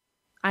coffee.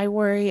 I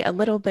worry a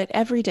little bit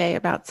every day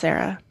about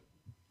Sarah.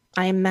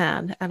 I am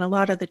mad at a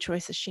lot of the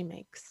choices she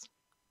makes.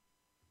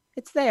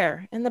 It's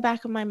there in the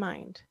back of my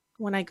mind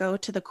when I go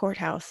to the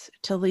courthouse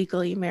to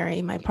legally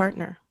marry my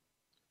partner.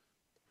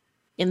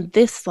 In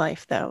this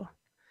life, though,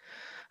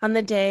 on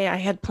the day I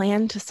had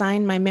planned to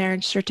sign my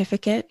marriage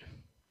certificate,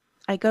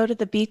 I go to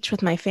the beach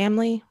with my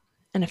family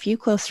and a few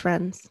close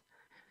friends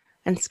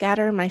and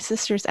scatter my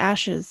sister's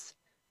ashes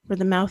where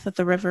the mouth of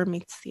the river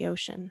meets the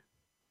ocean.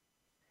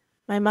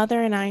 My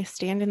mother and I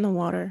stand in the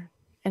water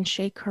and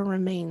shake her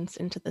remains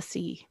into the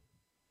sea.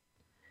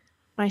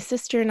 My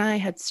sister and I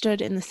had stood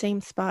in the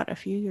same spot a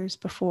few years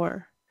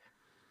before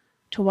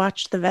to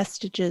watch the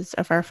vestiges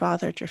of our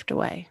father drift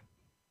away.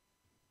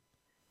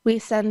 We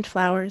send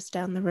flowers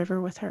down the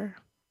river with her.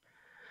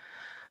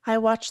 I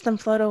watch them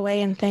float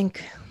away and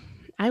think,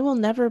 I will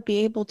never be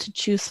able to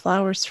choose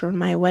flowers for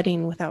my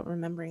wedding without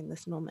remembering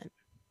this moment.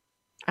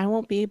 I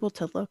won't be able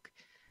to look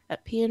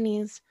at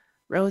peonies,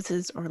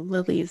 roses, or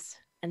lilies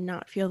and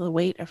not feel the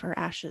weight of her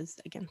ashes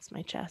against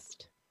my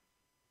chest.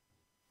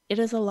 It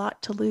is a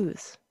lot to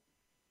lose,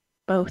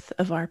 both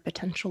of our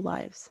potential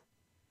lives.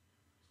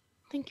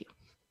 Thank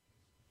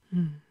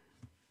you.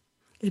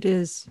 It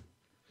is.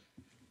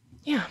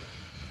 Yeah.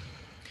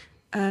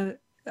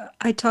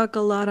 I talk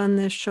a lot on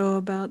this show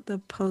about the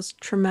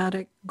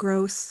post-traumatic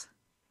growth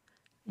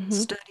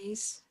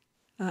studies.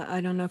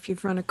 I don't know if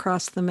you've run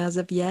across them as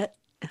of yet.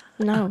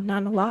 No,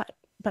 not a lot,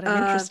 but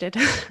I'm interested.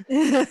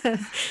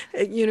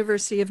 At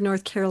University of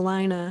North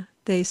Carolina,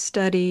 they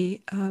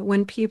study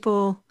when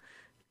people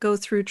go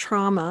through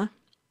trauma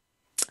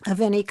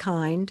of any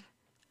kind,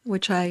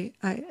 which I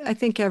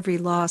think every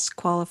loss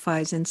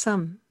qualifies in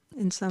some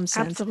sense.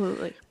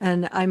 Absolutely.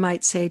 And I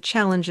might say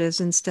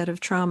challenges instead of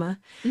trauma.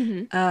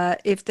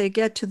 If they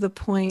get to the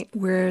point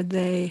where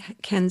they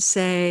can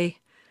say,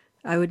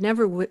 I would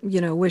never,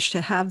 wish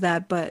to have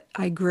that, but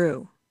I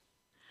grew.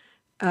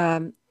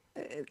 And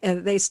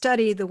they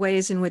study the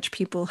ways in which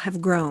people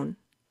have grown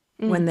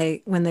when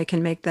they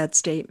can make that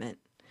statement.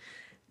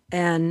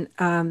 And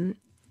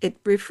it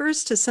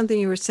refers to something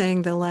you were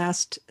saying the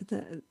last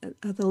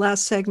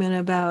segment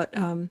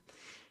about,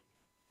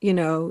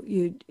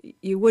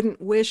 you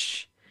wouldn't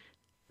wish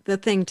the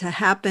thing to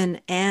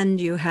happen and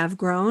you have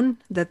grown,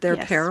 that they're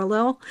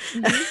parallel.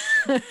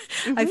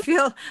 I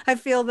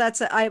feel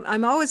that's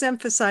I'm always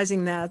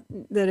emphasizing that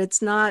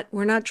it's not,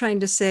 we're not trying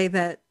to say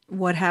that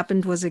what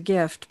happened was a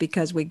gift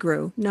because we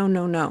grew.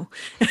 No.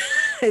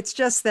 It's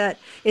just that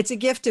it's a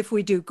gift if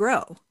we do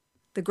grow.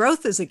 The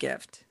growth is a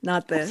gift,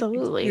 not the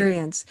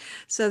experience.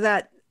 So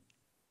that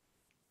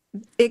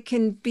it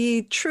can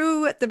be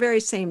true at the very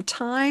same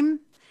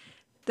time,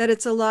 that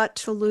it's a lot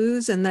to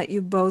lose and that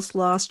you both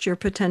lost your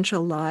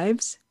potential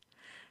lives,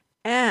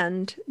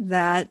 and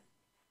that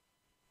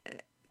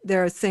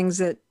there are things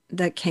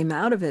that came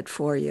out of it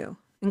for you,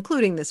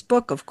 including this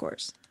book, of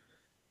course.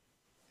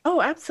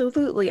 Oh,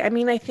 absolutely. I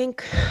mean, I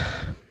think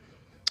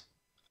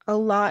a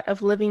lot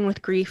of living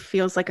with grief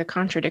feels like a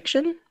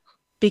contradiction,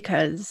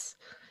 because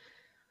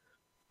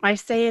I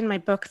say in my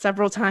book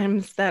several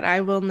times that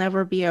I will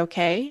never be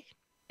okay.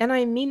 And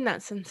I mean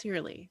that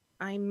sincerely.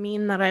 I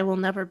mean that I will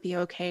never be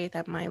okay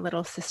that my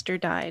little sister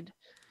died.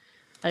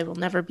 I will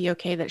never be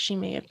okay that she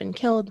may have been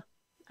killed.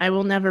 I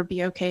will never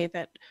be okay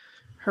that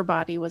her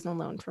body was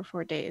alone for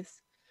 4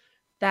 days.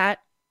 That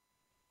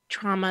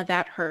trauma,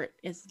 that hurt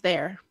is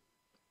there.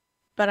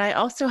 But I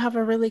also have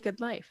a really good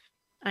life.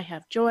 I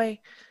have joy.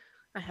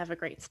 I have a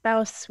great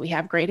spouse. We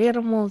have great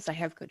animals. I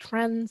have good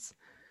friends.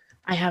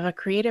 I have a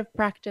creative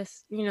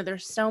practice. You know,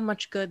 there's so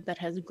much good that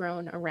has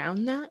grown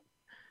around that.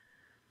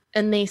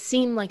 And they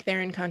seem like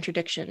they're in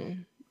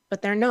contradiction,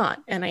 but they're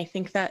not. And I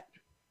think that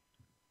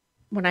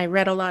when I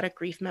read a lot of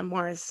grief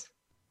memoirs,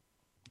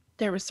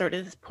 there was sort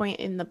of this point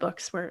in the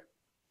books where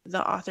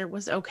the author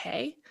was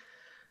okay.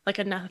 Like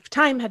enough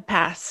time had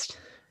passed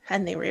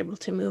and they were able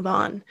to move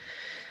on.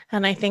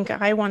 And I think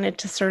I wanted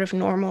to sort of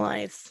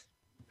normalize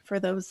for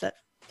those that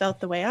felt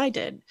the way I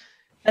did,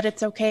 that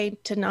it's okay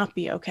to not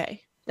be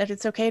okay, that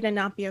it's okay to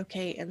not be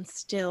okay and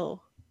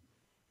still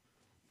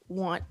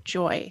want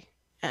joy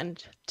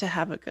and to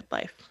have a good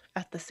life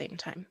at the same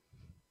time.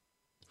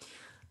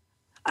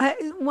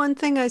 One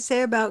thing I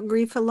say about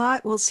grief a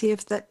lot, we'll see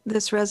if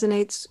this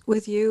resonates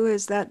with you,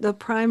 is that the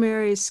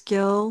primary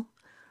skill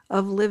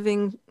of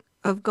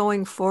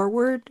going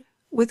forward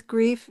with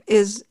grief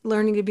is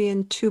learning to be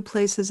in two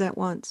places at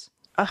once.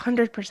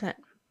 100%.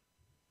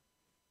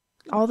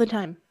 All the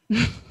time.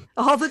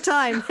 All the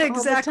time,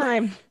 exactly. All the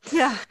time.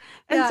 Yeah.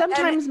 And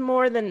sometimes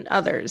more than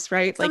others,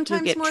 right? Like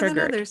you get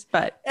triggered.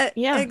 But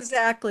yeah.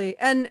 Exactly.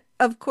 And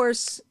of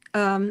course,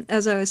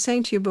 as I was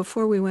saying to you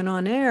before we went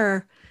on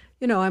air,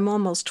 you know, I'm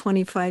almost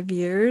 25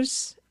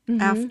 years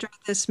after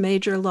this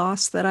major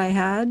loss that I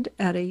had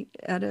at a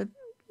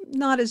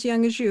not as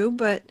young as you,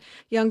 but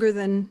younger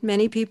than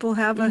many people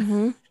have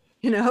a,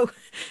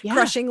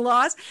 crushing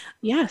loss.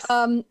 Yes.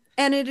 And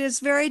it is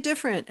very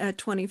different at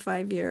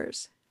 25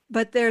 years.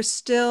 But there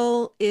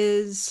still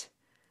is,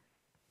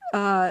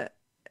 I'm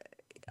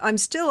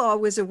still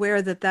always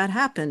aware that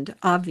happened,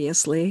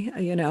 obviously,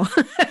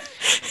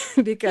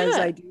 because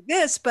I do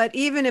this. But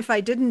even if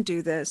I didn't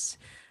do this,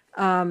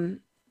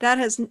 that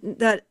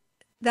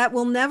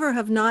will never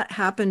have not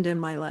happened in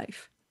my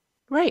life.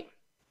 Right.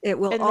 It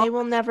will, and they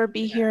will never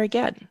be here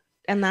again.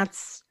 And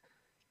that's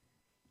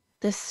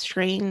this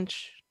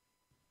strange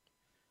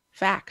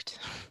fact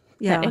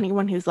that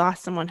anyone who's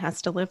lost someone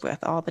has to live with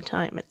all the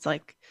time. It's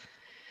like,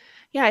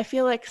 yeah, I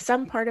feel like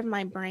some part of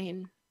my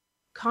brain,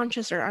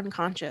 conscious or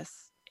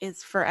unconscious,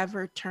 is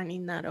forever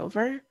turning that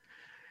over.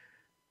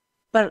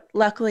 But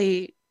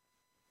luckily,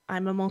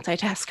 I'm a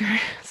multitasker,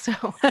 so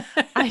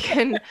I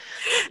can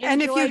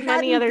enjoy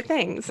many other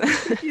things.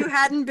 If you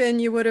hadn't been,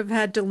 you would have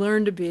had to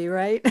learn to be,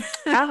 right?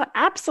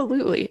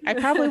 Absolutely. I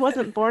probably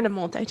wasn't born a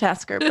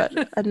multitasker,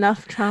 but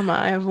enough trauma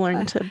I have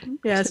learned to.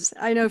 Yes,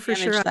 I know for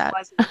sure that. I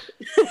wasn't.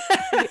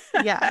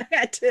 Yeah. I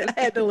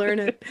had to learn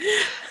it.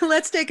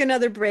 Let's take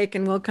another break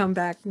and we'll come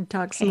back and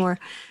talk some more.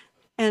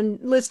 And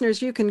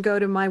listeners, you can go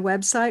to my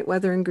website,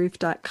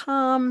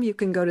 weatheringrief.com. You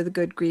can go to the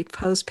Good Grief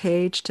post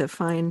page to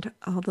find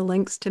all the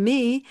links to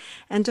me.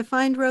 And to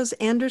find Rose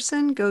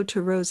Andersen, go to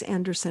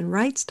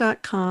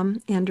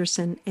roseandersonwrites.com,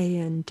 Andersen,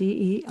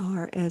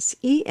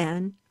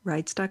 Andersen,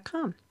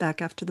 writes.com.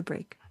 Back after the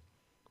break.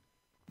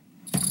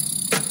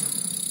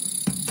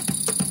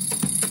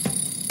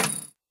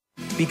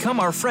 Become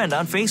our friend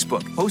on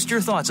Facebook. Post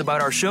your thoughts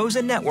about our shows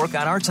and network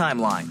on our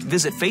timeline.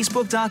 Visit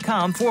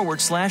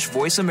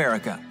facebook.com/Voice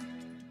America.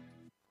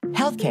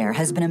 Healthcare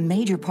has been a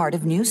major part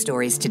of news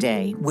stories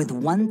today, with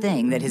one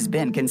thing that has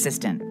been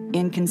consistent: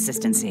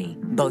 inconsistency.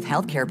 Both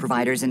healthcare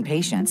providers and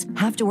patients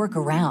have to work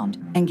around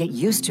and get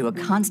used to a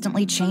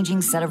constantly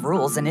changing set of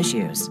rules and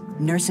issues.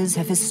 Nurses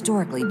have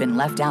historically been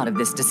left out of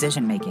this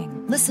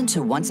decision-making. Listen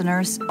to Once a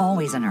Nurse,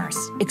 Always a Nurse,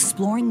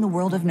 Exploring the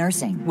World of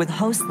Nursing with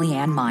host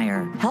Leanne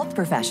Meyer. Health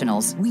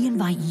professionals, we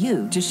invite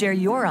you to share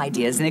your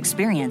ideas and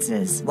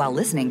experiences while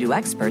listening to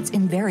experts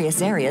in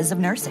various areas of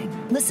nursing.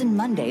 Listen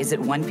Mondays at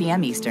 1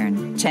 p.m.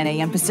 Eastern, 10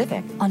 a.m.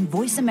 Pacific on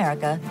Voice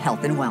America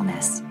Health and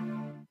Wellness.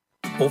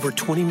 Over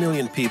 20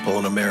 million people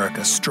in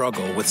America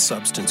struggle with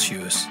substance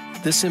use.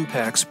 This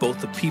impacts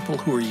both the people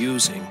who are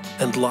using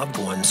and loved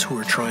ones who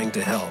are trying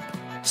to help.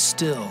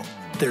 Still,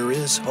 there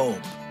is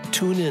hope.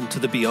 Tune in to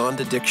the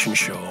Beyond Addiction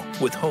Show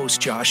with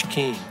host Josh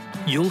King.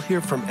 You'll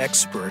hear from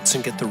experts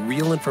and get the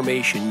real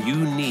information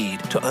you need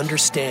to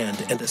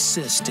understand and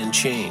assist in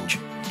change.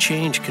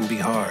 Change can be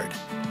hard.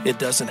 It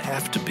doesn't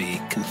have to be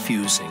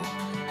confusing.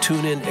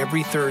 Tune in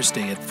every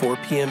Thursday at 4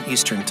 p.m.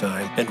 Eastern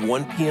Time and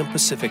 1 p.m.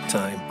 Pacific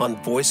Time on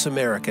Voice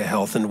America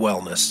Health and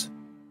Wellness.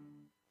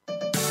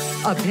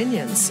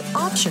 Opinions,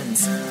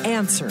 options,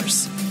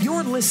 answers.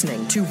 You're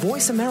listening to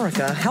Voice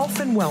America Health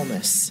and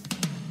Wellness.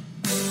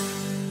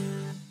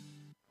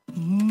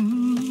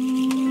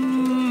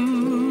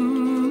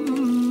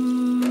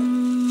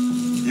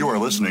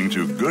 listening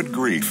to Good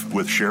Grief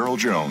with Cheryl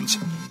Jones.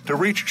 To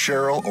reach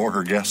Cheryl or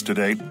her guest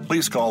today,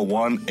 please call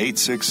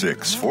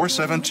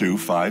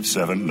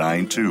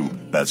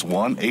 1-866-472-5792. That's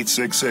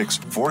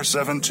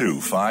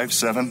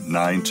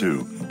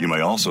 1-866-472-5792. You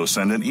may also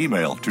send an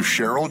email to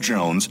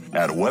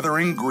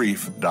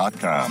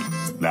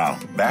CherylJones@weatheringgrief.com. Now,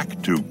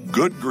 back to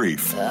Good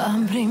Grief.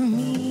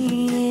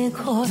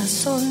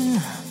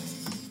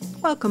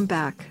 Welcome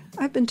back.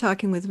 I've been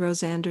talking with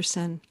Rose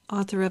Andersen,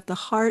 author of The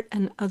Heart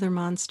and Other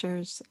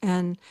Monsters,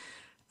 and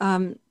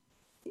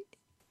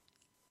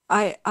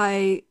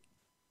I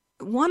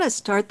want to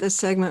start this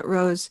segment,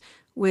 Rose,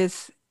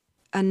 with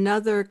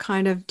another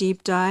kind of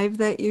deep dive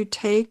that you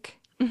take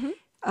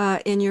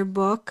in your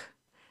book,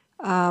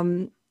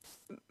 because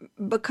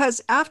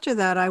after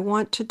that, I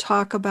want to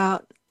talk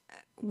about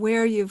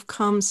where you've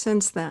come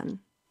since then.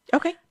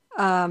 Okay.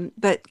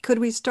 But could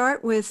we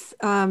start with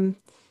the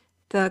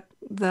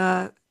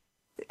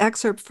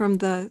excerpt from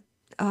the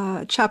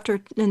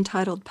chapter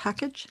entitled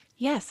Package?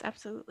 Yes,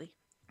 absolutely.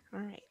 All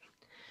right.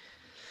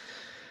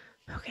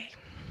 Okay.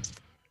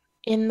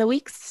 In the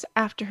weeks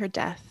after her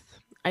death,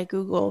 I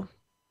Google,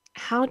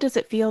 how does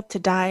it feel to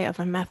die of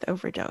a meth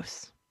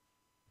overdose?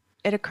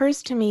 It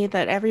occurs to me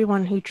that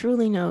everyone who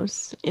truly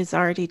knows is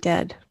already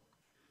dead.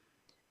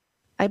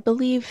 I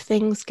believe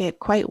things get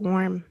quite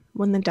warm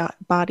when the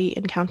body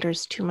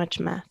encounters too much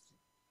meth.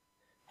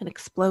 An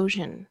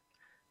explosion,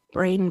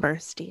 brain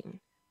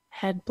bursting,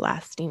 head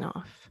blasting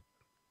off.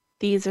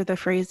 These are the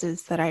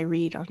phrases that I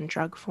read on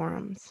drug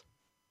forums.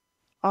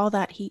 All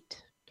that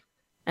heat,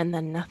 and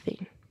then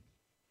nothing.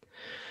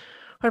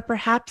 Or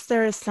perhaps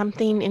there is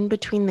something in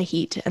between the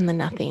heat and the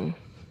nothing.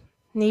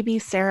 Maybe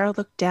Sarah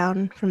looked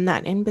down from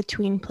that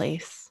in-between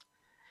place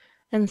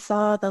and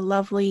saw the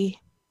lovely,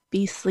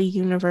 beastly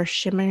universe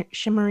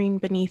shimmering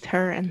beneath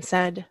her and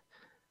said,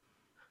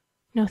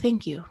 "No,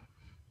 thank you.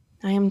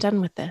 I am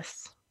done with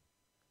this."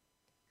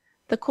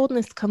 The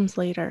coldness comes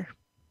later.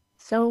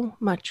 So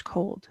much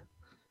cold.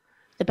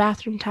 The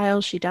bathroom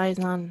tiles she dies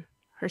on,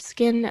 her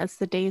skin as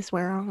the days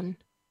wear on.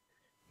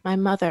 My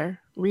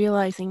mother,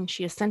 realizing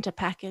she has sent a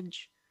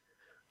package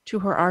to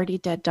her already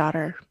dead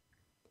daughter,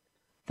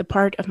 the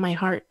part of my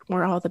heart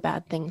where all the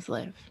bad things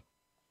live.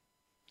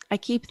 I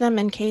keep them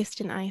encased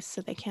in ice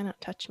so they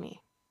cannot touch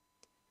me.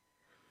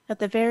 At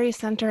the very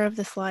center of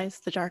this lies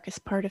the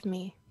darkest part of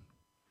me.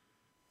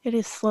 It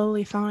is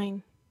slowly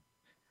thawing.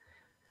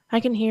 I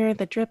can hear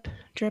the drip,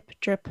 drip,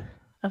 drip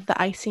of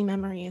the icy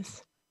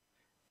memories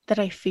that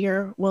I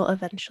fear will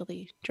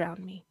eventually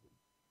drown me.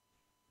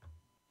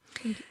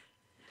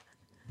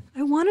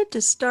 I wanted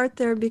to start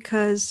there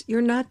because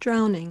you're not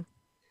drowning.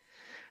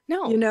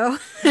 No. You know?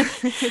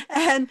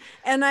 and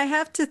I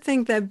have to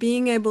think that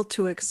being able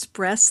to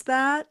express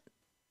that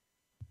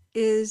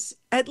is,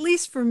 at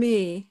least for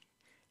me,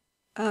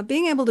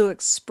 being able to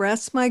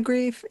express my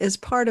grief is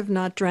part of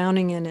not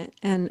drowning in it.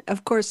 And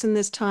of course, in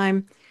this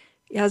time,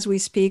 as we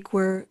speak,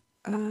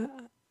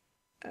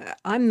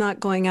 I'm not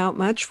going out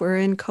much. We're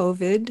in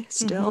COVID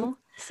still.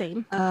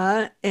 Same.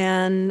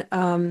 And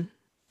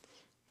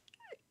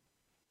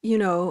you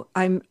know,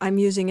 I'm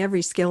using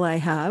every skill I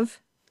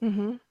have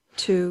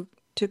to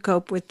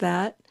cope with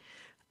that.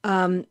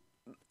 And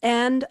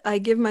I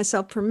give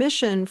myself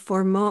permission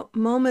for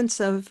moments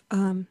of,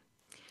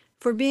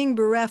 for being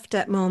bereft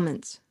at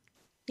moments.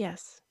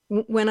 Yes.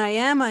 When I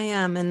am,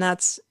 and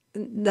that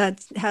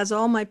has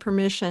all my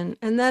permission.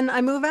 And then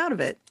I move out of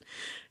it,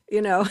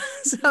 you know.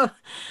 So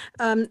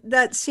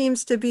that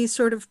seems to be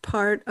sort of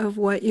part of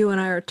what you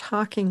and I are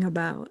talking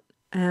about.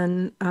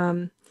 And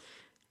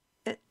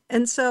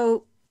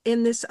so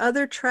in this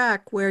other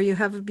track where you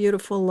have a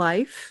beautiful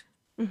life,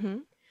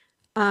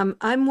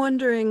 I'm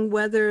wondering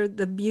whether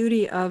the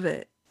beauty of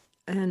it,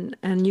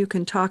 and you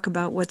can talk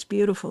about what's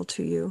beautiful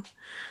to you,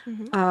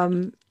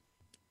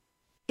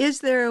 is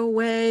there a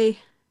way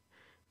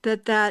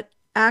that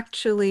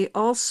actually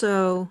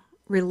also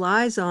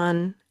relies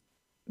on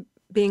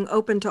being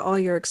open to all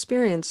your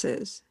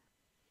experiences?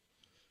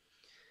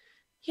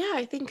 Yeah,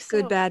 I think so.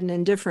 Good, bad, and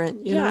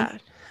indifferent, you know?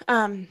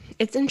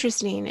 It's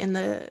interesting in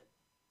the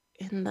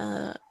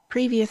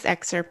previous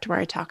excerpt where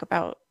I talk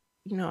about,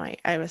 you know,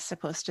 I was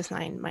supposed to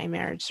sign my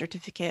marriage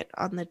certificate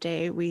on the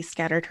day we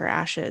scattered her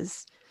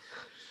ashes.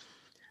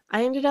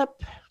 I ended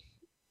up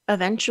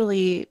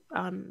eventually,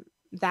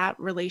 that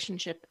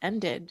relationship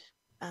ended,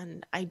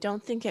 and I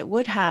don't think it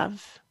would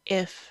have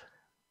if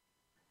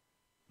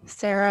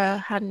Sarah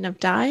hadn't have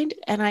died.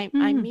 And I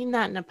mean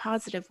that in a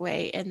positive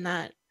way, in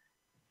that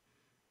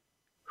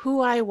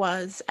who I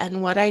was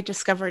and what I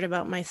discovered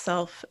about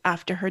myself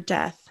after her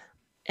death,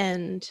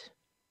 and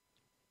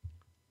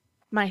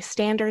my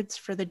standards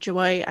for the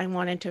joy I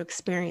wanted to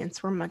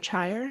experience were much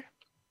higher.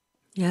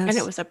 Yes. And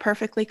it was a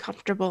perfectly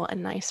comfortable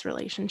and nice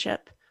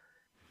relationship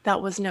that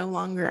was no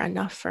longer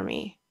enough for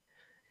me.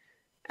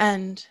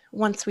 And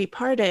once we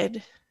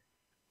parted,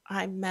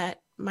 I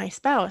met my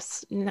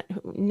spouse,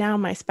 now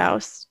my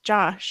spouse,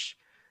 Josh,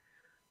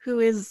 who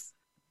is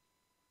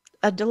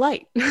a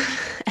delight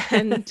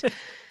and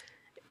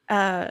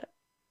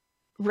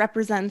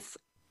represents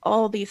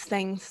all these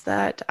things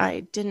that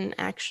I didn't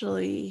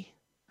actually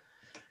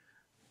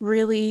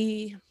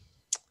really,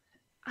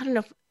 I don't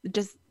know,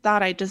 just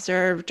thought I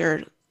deserved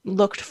or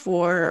looked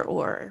for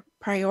or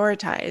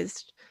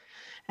prioritized.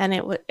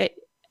 And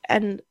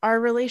and our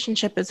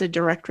relationship is a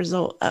direct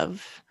result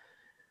of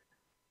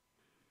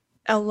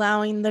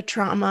allowing the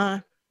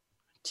trauma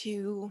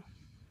to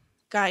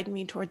guide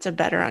me towards a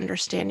better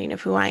understanding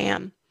of who I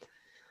am.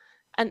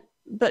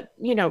 But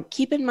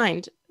keep in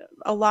mind,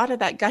 a lot of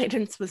that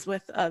guidance was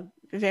with a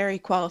very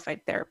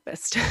qualified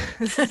therapist.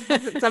 This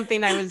wasn't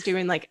something I was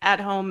doing like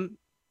at home,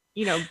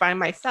 by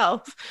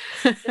myself.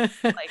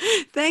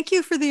 Thank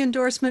you for the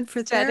endorsement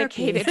for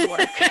dedicated therapy.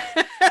 Work.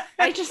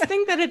 I just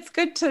think that it's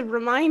good to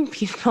remind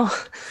people,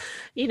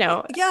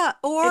 yeah,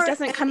 or it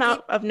doesn't come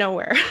out of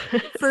nowhere.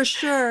 For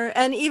sure.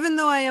 And even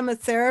though I am a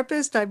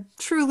therapist, I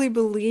truly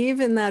believe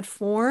in that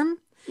form.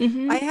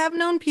 Mm-hmm. I have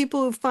known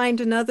people who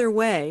find another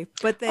way,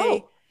 but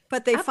they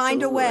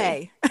find a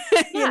way.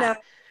 Yeah.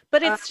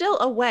 But it's still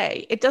a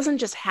way. It doesn't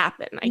just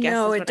happen, I guess.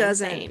 No, is it what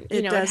doesn't. I'm saying.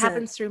 It doesn't. It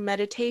happens through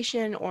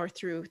meditation or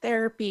through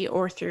therapy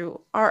or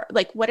through art,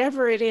 like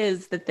whatever it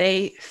is that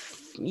they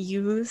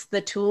use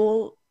the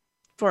tool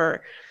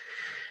for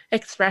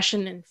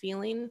expression and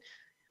feeling.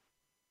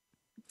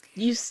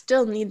 You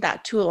still need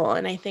that tool.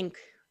 And I think,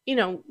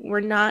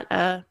 we're not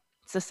a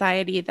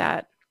society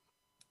that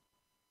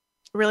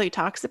really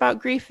talks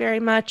about grief very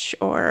much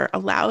or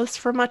allows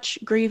for much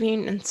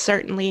grieving, and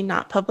certainly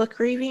not public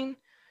grieving.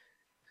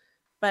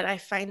 But I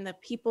find the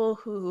people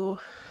who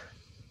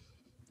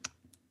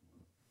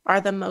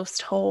are the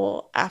most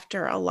whole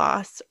after a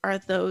loss are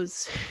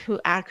those who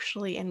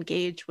actually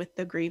engage with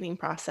the grieving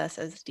process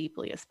as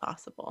deeply as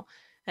possible.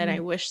 And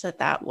I wish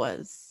that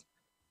was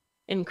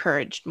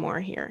encouraged more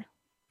here.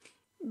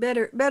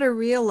 Better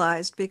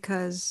realized,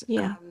 because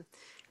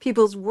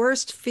people's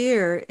worst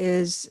fear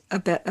is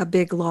a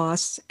big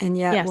loss, and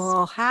yet we'll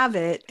all have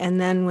it.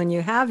 And then when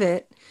you have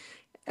it,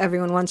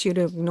 everyone wants you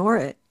to ignore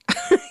it.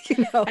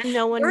 And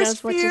no one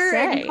knows what to fear,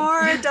 say.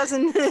 Ignore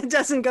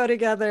doesn't go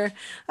together.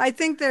 I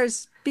think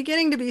there's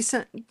beginning to be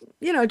some,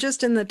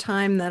 just in the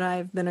time that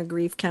I've been a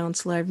grief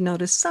counselor, I've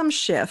noticed some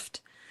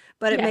shift.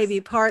 But it may be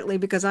partly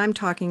because I'm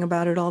talking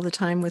about it all the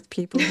time with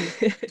people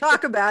who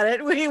talk about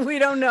it. We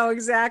don't know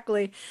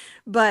exactly.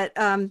 But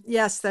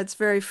yes, that's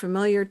very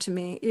familiar to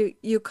me.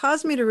 You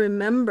caused me to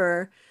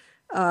remember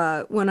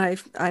when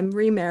I'm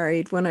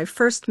remarried, when I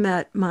first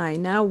met my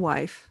now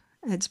wife.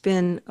 It's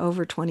been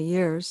over 20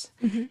 years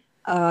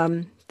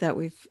that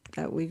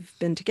we've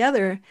been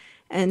together.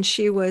 And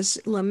she was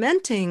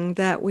lamenting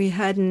that we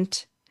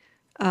hadn't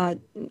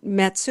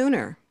met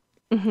sooner.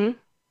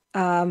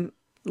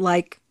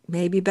 Like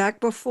maybe back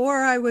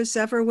before I was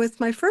ever with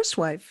my first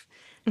wife.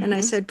 And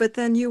I said, but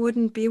then you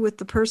wouldn't be with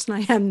the person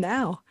I am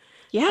now.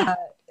 Yeah.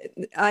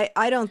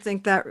 I don't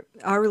think that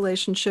our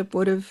relationship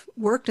would have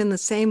worked in the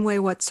same way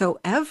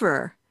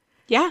whatsoever.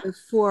 Yeah.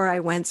 Before I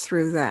went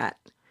through that.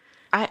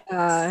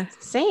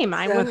 Same.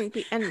 I wouldn't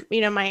be, and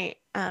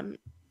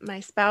my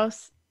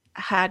spouse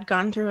had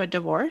gone through a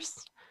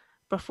divorce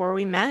before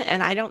we met,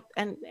 and I don't,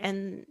 and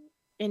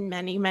in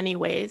many, many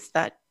ways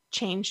that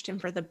changed him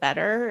for the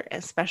better,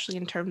 especially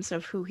in terms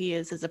of who he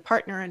is as a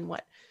partner and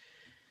what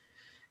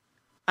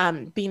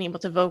being able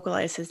to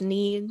vocalize his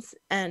needs.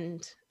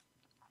 And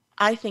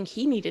I think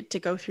he needed to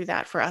go through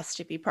that for us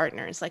to be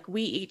partners. Like,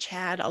 we each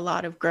had a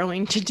lot of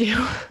growing to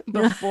do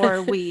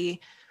before we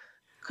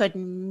could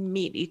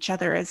meet each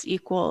other as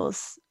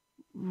equals,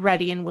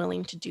 ready and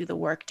willing to do the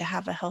work to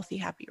have a healthy,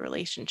 happy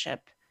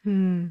relationship.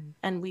 And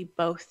we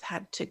both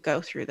had to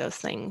go through those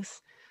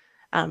things.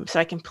 So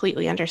I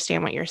completely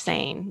understand what you're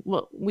saying.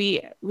 Well,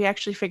 we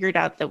actually figured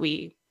out that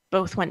we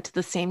both went to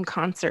the same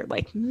concert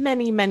like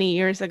many, many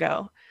years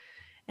ago.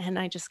 And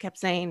I just kept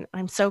saying,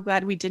 I'm so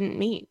glad we didn't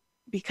meet,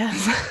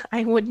 because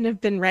I wouldn't have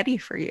been ready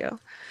for you.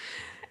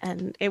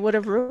 And it would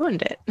have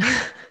ruined it.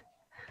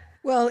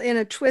 Well, in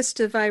a twist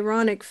of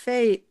ironic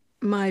fate,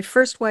 my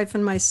first wife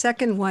and my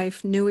second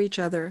wife knew each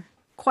other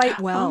quite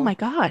well. Oh my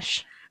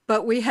gosh.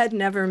 But we had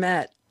never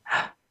met.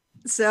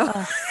 So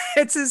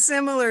it's a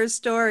similar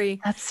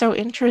story. That's so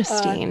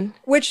interesting.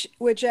 Which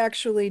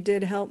actually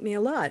did help me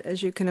a lot,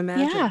 as you can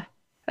imagine. Yeah,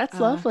 that's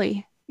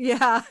lovely.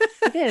 Yeah,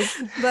 it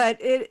is. But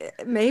it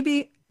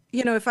maybe,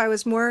 if I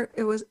was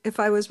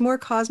more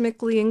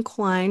cosmically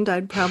inclined,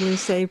 I'd probably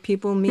say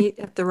people meet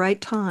at the right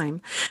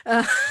time.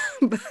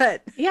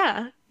 But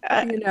yeah,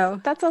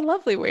 that's a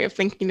lovely way of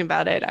thinking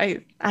about it.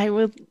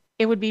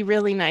 It would be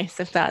really nice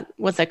if that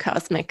was a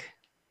cosmic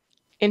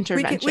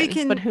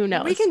intervention, but who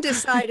knows? We can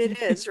decide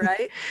it is,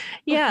 right?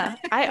 Yeah,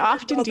 I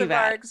often do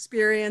that. Our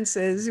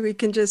experiences, we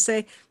can just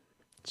say,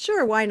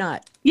 sure, why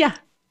not? Yeah,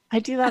 I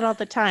do that all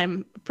the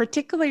time,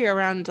 particularly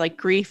around like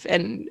grief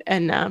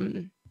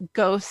and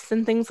ghosts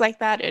and things like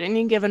that. At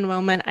any given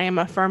moment, I am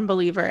a firm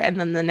believer, and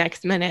then the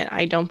next minute,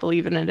 I don't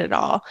believe in it at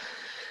all.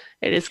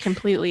 It is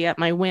completely at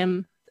my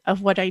whim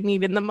of what I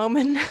need in the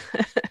moment.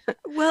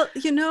 Well,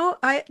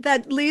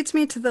 that leads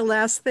me to the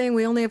last thing.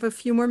 We only have a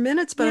few more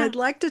minutes, but I'd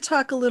like to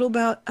talk a little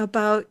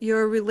about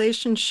your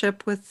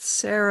relationship with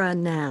Sarah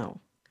now.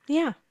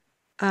 Yeah.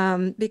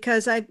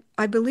 because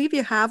I believe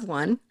you have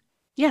one,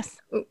 Yes.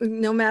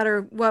 no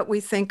matter what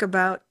we think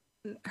about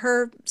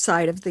her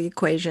side of the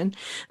equation.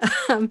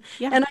 Yeah.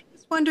 And I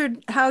just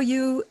wondered how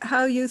you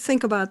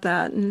think about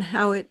that and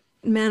how it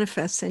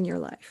manifests in your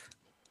life.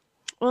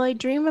 Well, I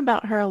dream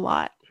about her a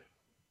lot.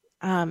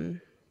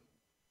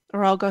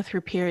 Or I'll go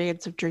through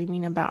periods of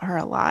dreaming about her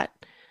a lot.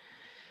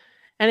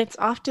 And it's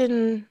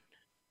often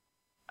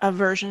a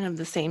version of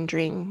the same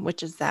dream,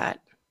 which is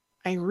that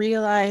I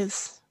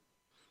realize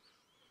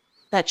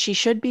that she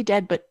should be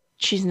dead, but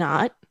she's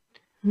not.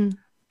 Mm.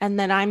 And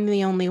that I'm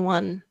the only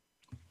one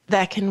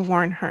that can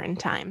warn her in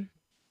time,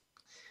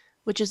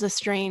 which is a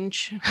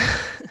strange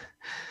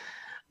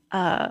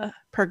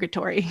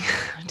purgatory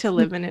to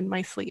live in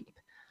my sleep.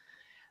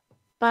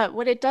 But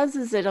what it does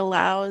is it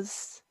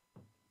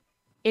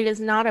is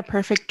not a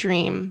perfect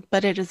dream,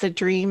 but it is a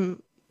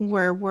dream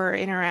where we're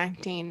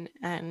interacting,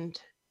 and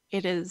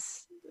it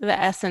is the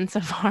essence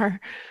of our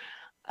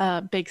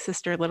big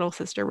sister, little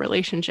sister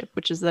relationship,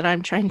 which is that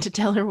I'm trying to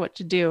tell her what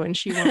to do and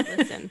she won't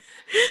listen.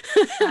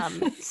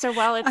 So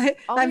while it's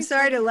I'm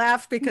sorry to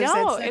laugh because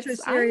No, that's such a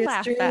it's- I serious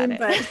laugh at dream, it.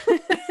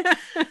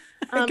 but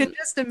I can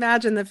just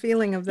imagine the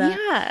feeling of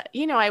that.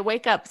 Yeah, I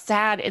wake up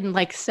sad and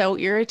like so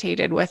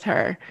irritated with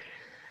her.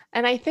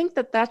 And I think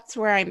that that's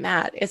where I'm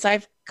at, is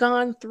I've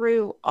gone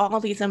through all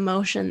these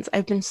emotions.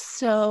 I've been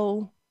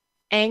so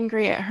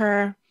angry at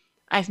her.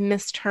 I've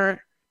missed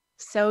her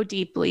so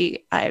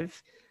deeply.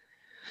 I've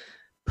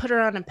put her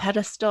on a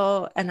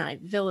pedestal and I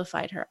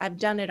vilified her. I've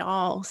done it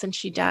all since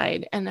she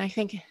died. And I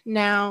think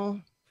now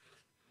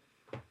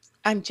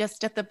I'm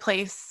just at the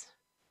place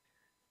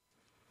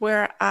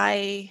where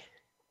I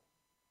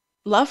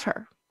love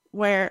her,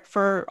 where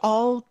for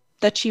all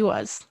that she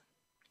was.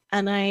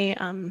 And I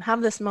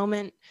have this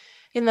moment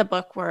in the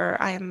book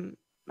where I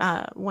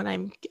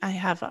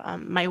have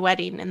my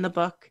wedding in the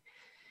book,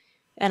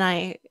 and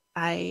I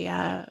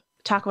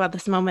talk about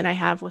this moment I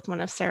have with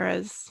one of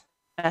Sarah's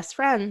best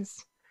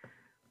friends,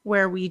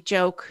 where we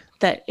joke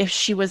that if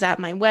she was at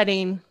my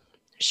wedding,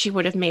 she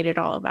would have made it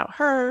all about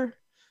her.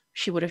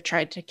 She would have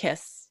tried to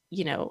kiss,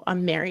 a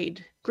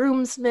married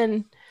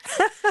groomsman,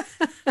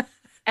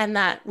 and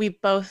that we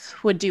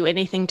both would do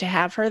anything to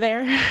have her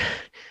there.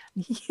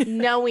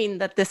 Knowing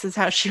that this is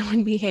how she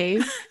would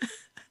behave.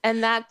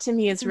 And that to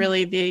me is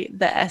really the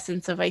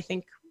essence of, I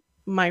think,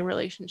 my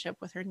relationship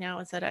with her now,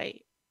 is that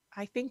I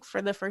think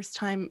for the first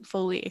time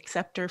fully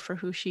accept her for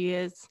who she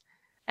is.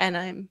 And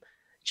I'm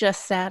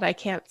just sad I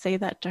can't say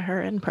that to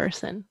her in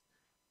person.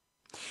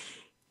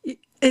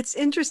 It's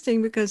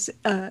interesting because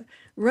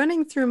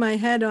running through my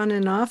head on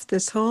and off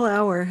this whole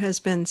hour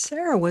has been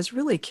Sarah was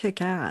really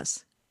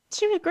kick-ass.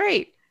 She was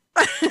great.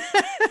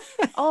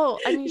 Oh,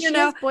 I mean, she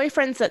has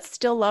boyfriends that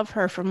still love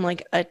her from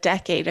like a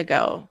decade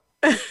ago.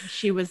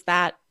 She was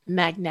that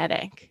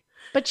magnetic,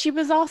 but she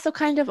was also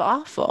kind of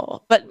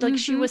awful. But like,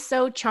 she was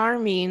so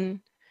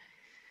charming.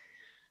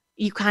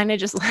 You kind of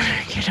just let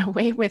her get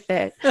away with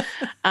it.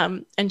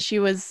 And she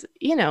was,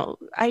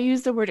 I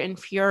use the word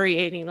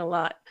infuriating a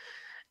lot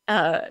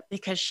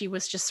because she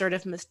was just sort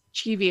of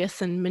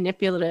mischievous and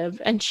manipulative.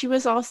 And she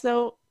was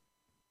also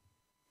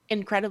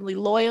incredibly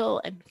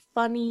loyal and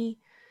funny.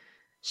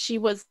 She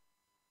was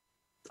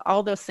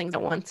all those things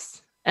at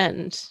once.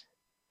 And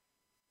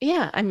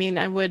yeah, I mean,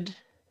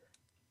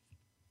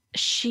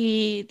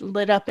 she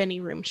lit up any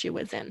room she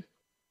was in.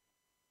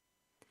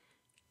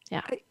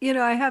 Yeah.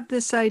 I have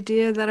this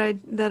idea that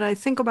I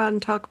think about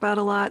and talk about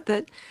a lot,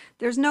 that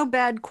there's no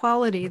bad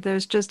quality.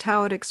 There's just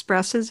how it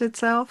expresses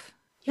itself.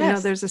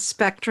 Yes. There's a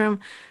spectrum,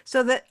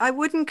 so that I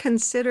wouldn't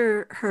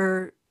consider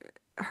her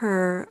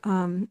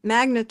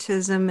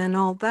magnetism and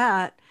all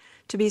that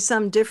to be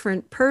some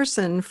different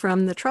person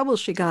from the trouble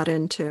she got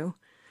into.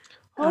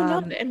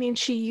 Oh, no. I mean,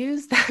 she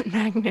used that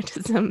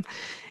magnetism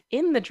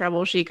in the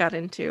trouble she got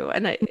into.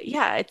 And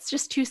it's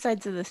just two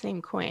sides of the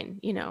same coin.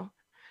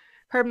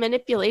 Her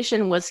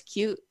manipulation was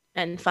cute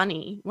and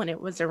funny when it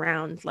was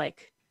around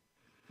like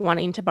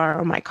wanting to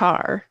borrow my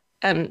car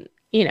and,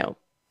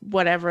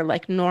 whatever,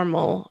 like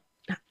normal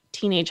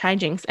teenage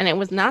hijinks. And it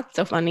was not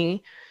so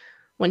funny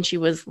when she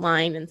was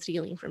lying and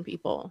stealing from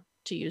people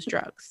to use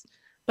drugs.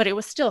 But it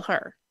was still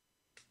her.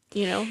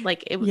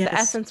 Like the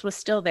essence was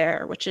still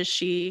there, which is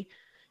she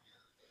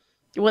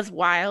was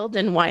wild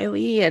and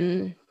wily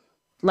and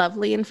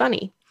lovely and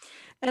funny.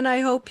 And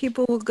I hope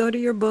people will go to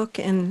your book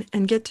and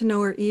get to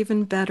know her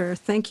even better.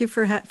 Thank you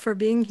for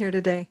being here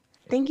today.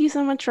 Thank you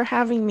so much for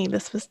having me.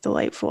 This was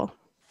delightful.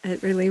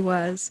 It really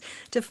was.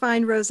 To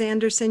find Rose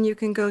Andersen, you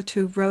can go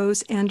to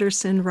Rose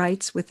Andersen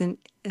Writes with an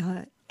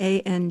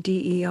ANDERSEN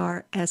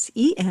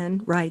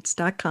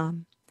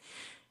Writes.com.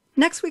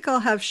 Next week, I'll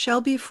have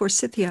Shelby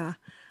Forsythia,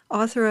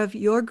 author of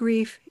Your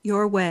Grief,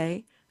 Your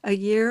Way, A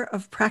Year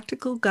of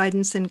Practical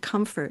Guidance and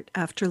Comfort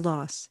After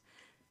Loss.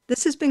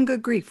 This has been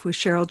Good Grief with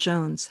Cheryl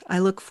Jones. I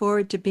look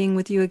forward to being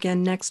with you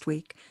again next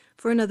week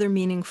for another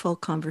meaningful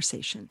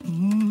conversation.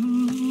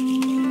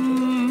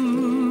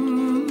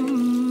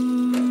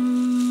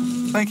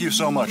 Thank you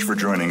so much for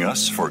joining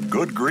us for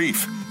Good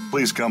Grief.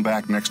 Please come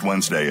back next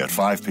Wednesday at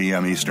 5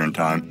 p.m. Eastern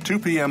Time, 2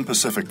 p.m.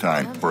 Pacific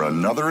Time for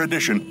another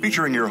edition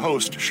featuring your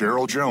host,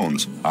 Cheryl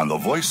Jones, on the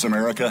Voice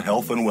America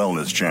Health and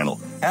Wellness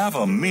Channel. Have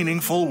a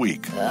meaningful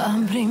week.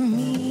 Abre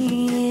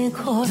mi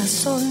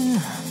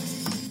corazón.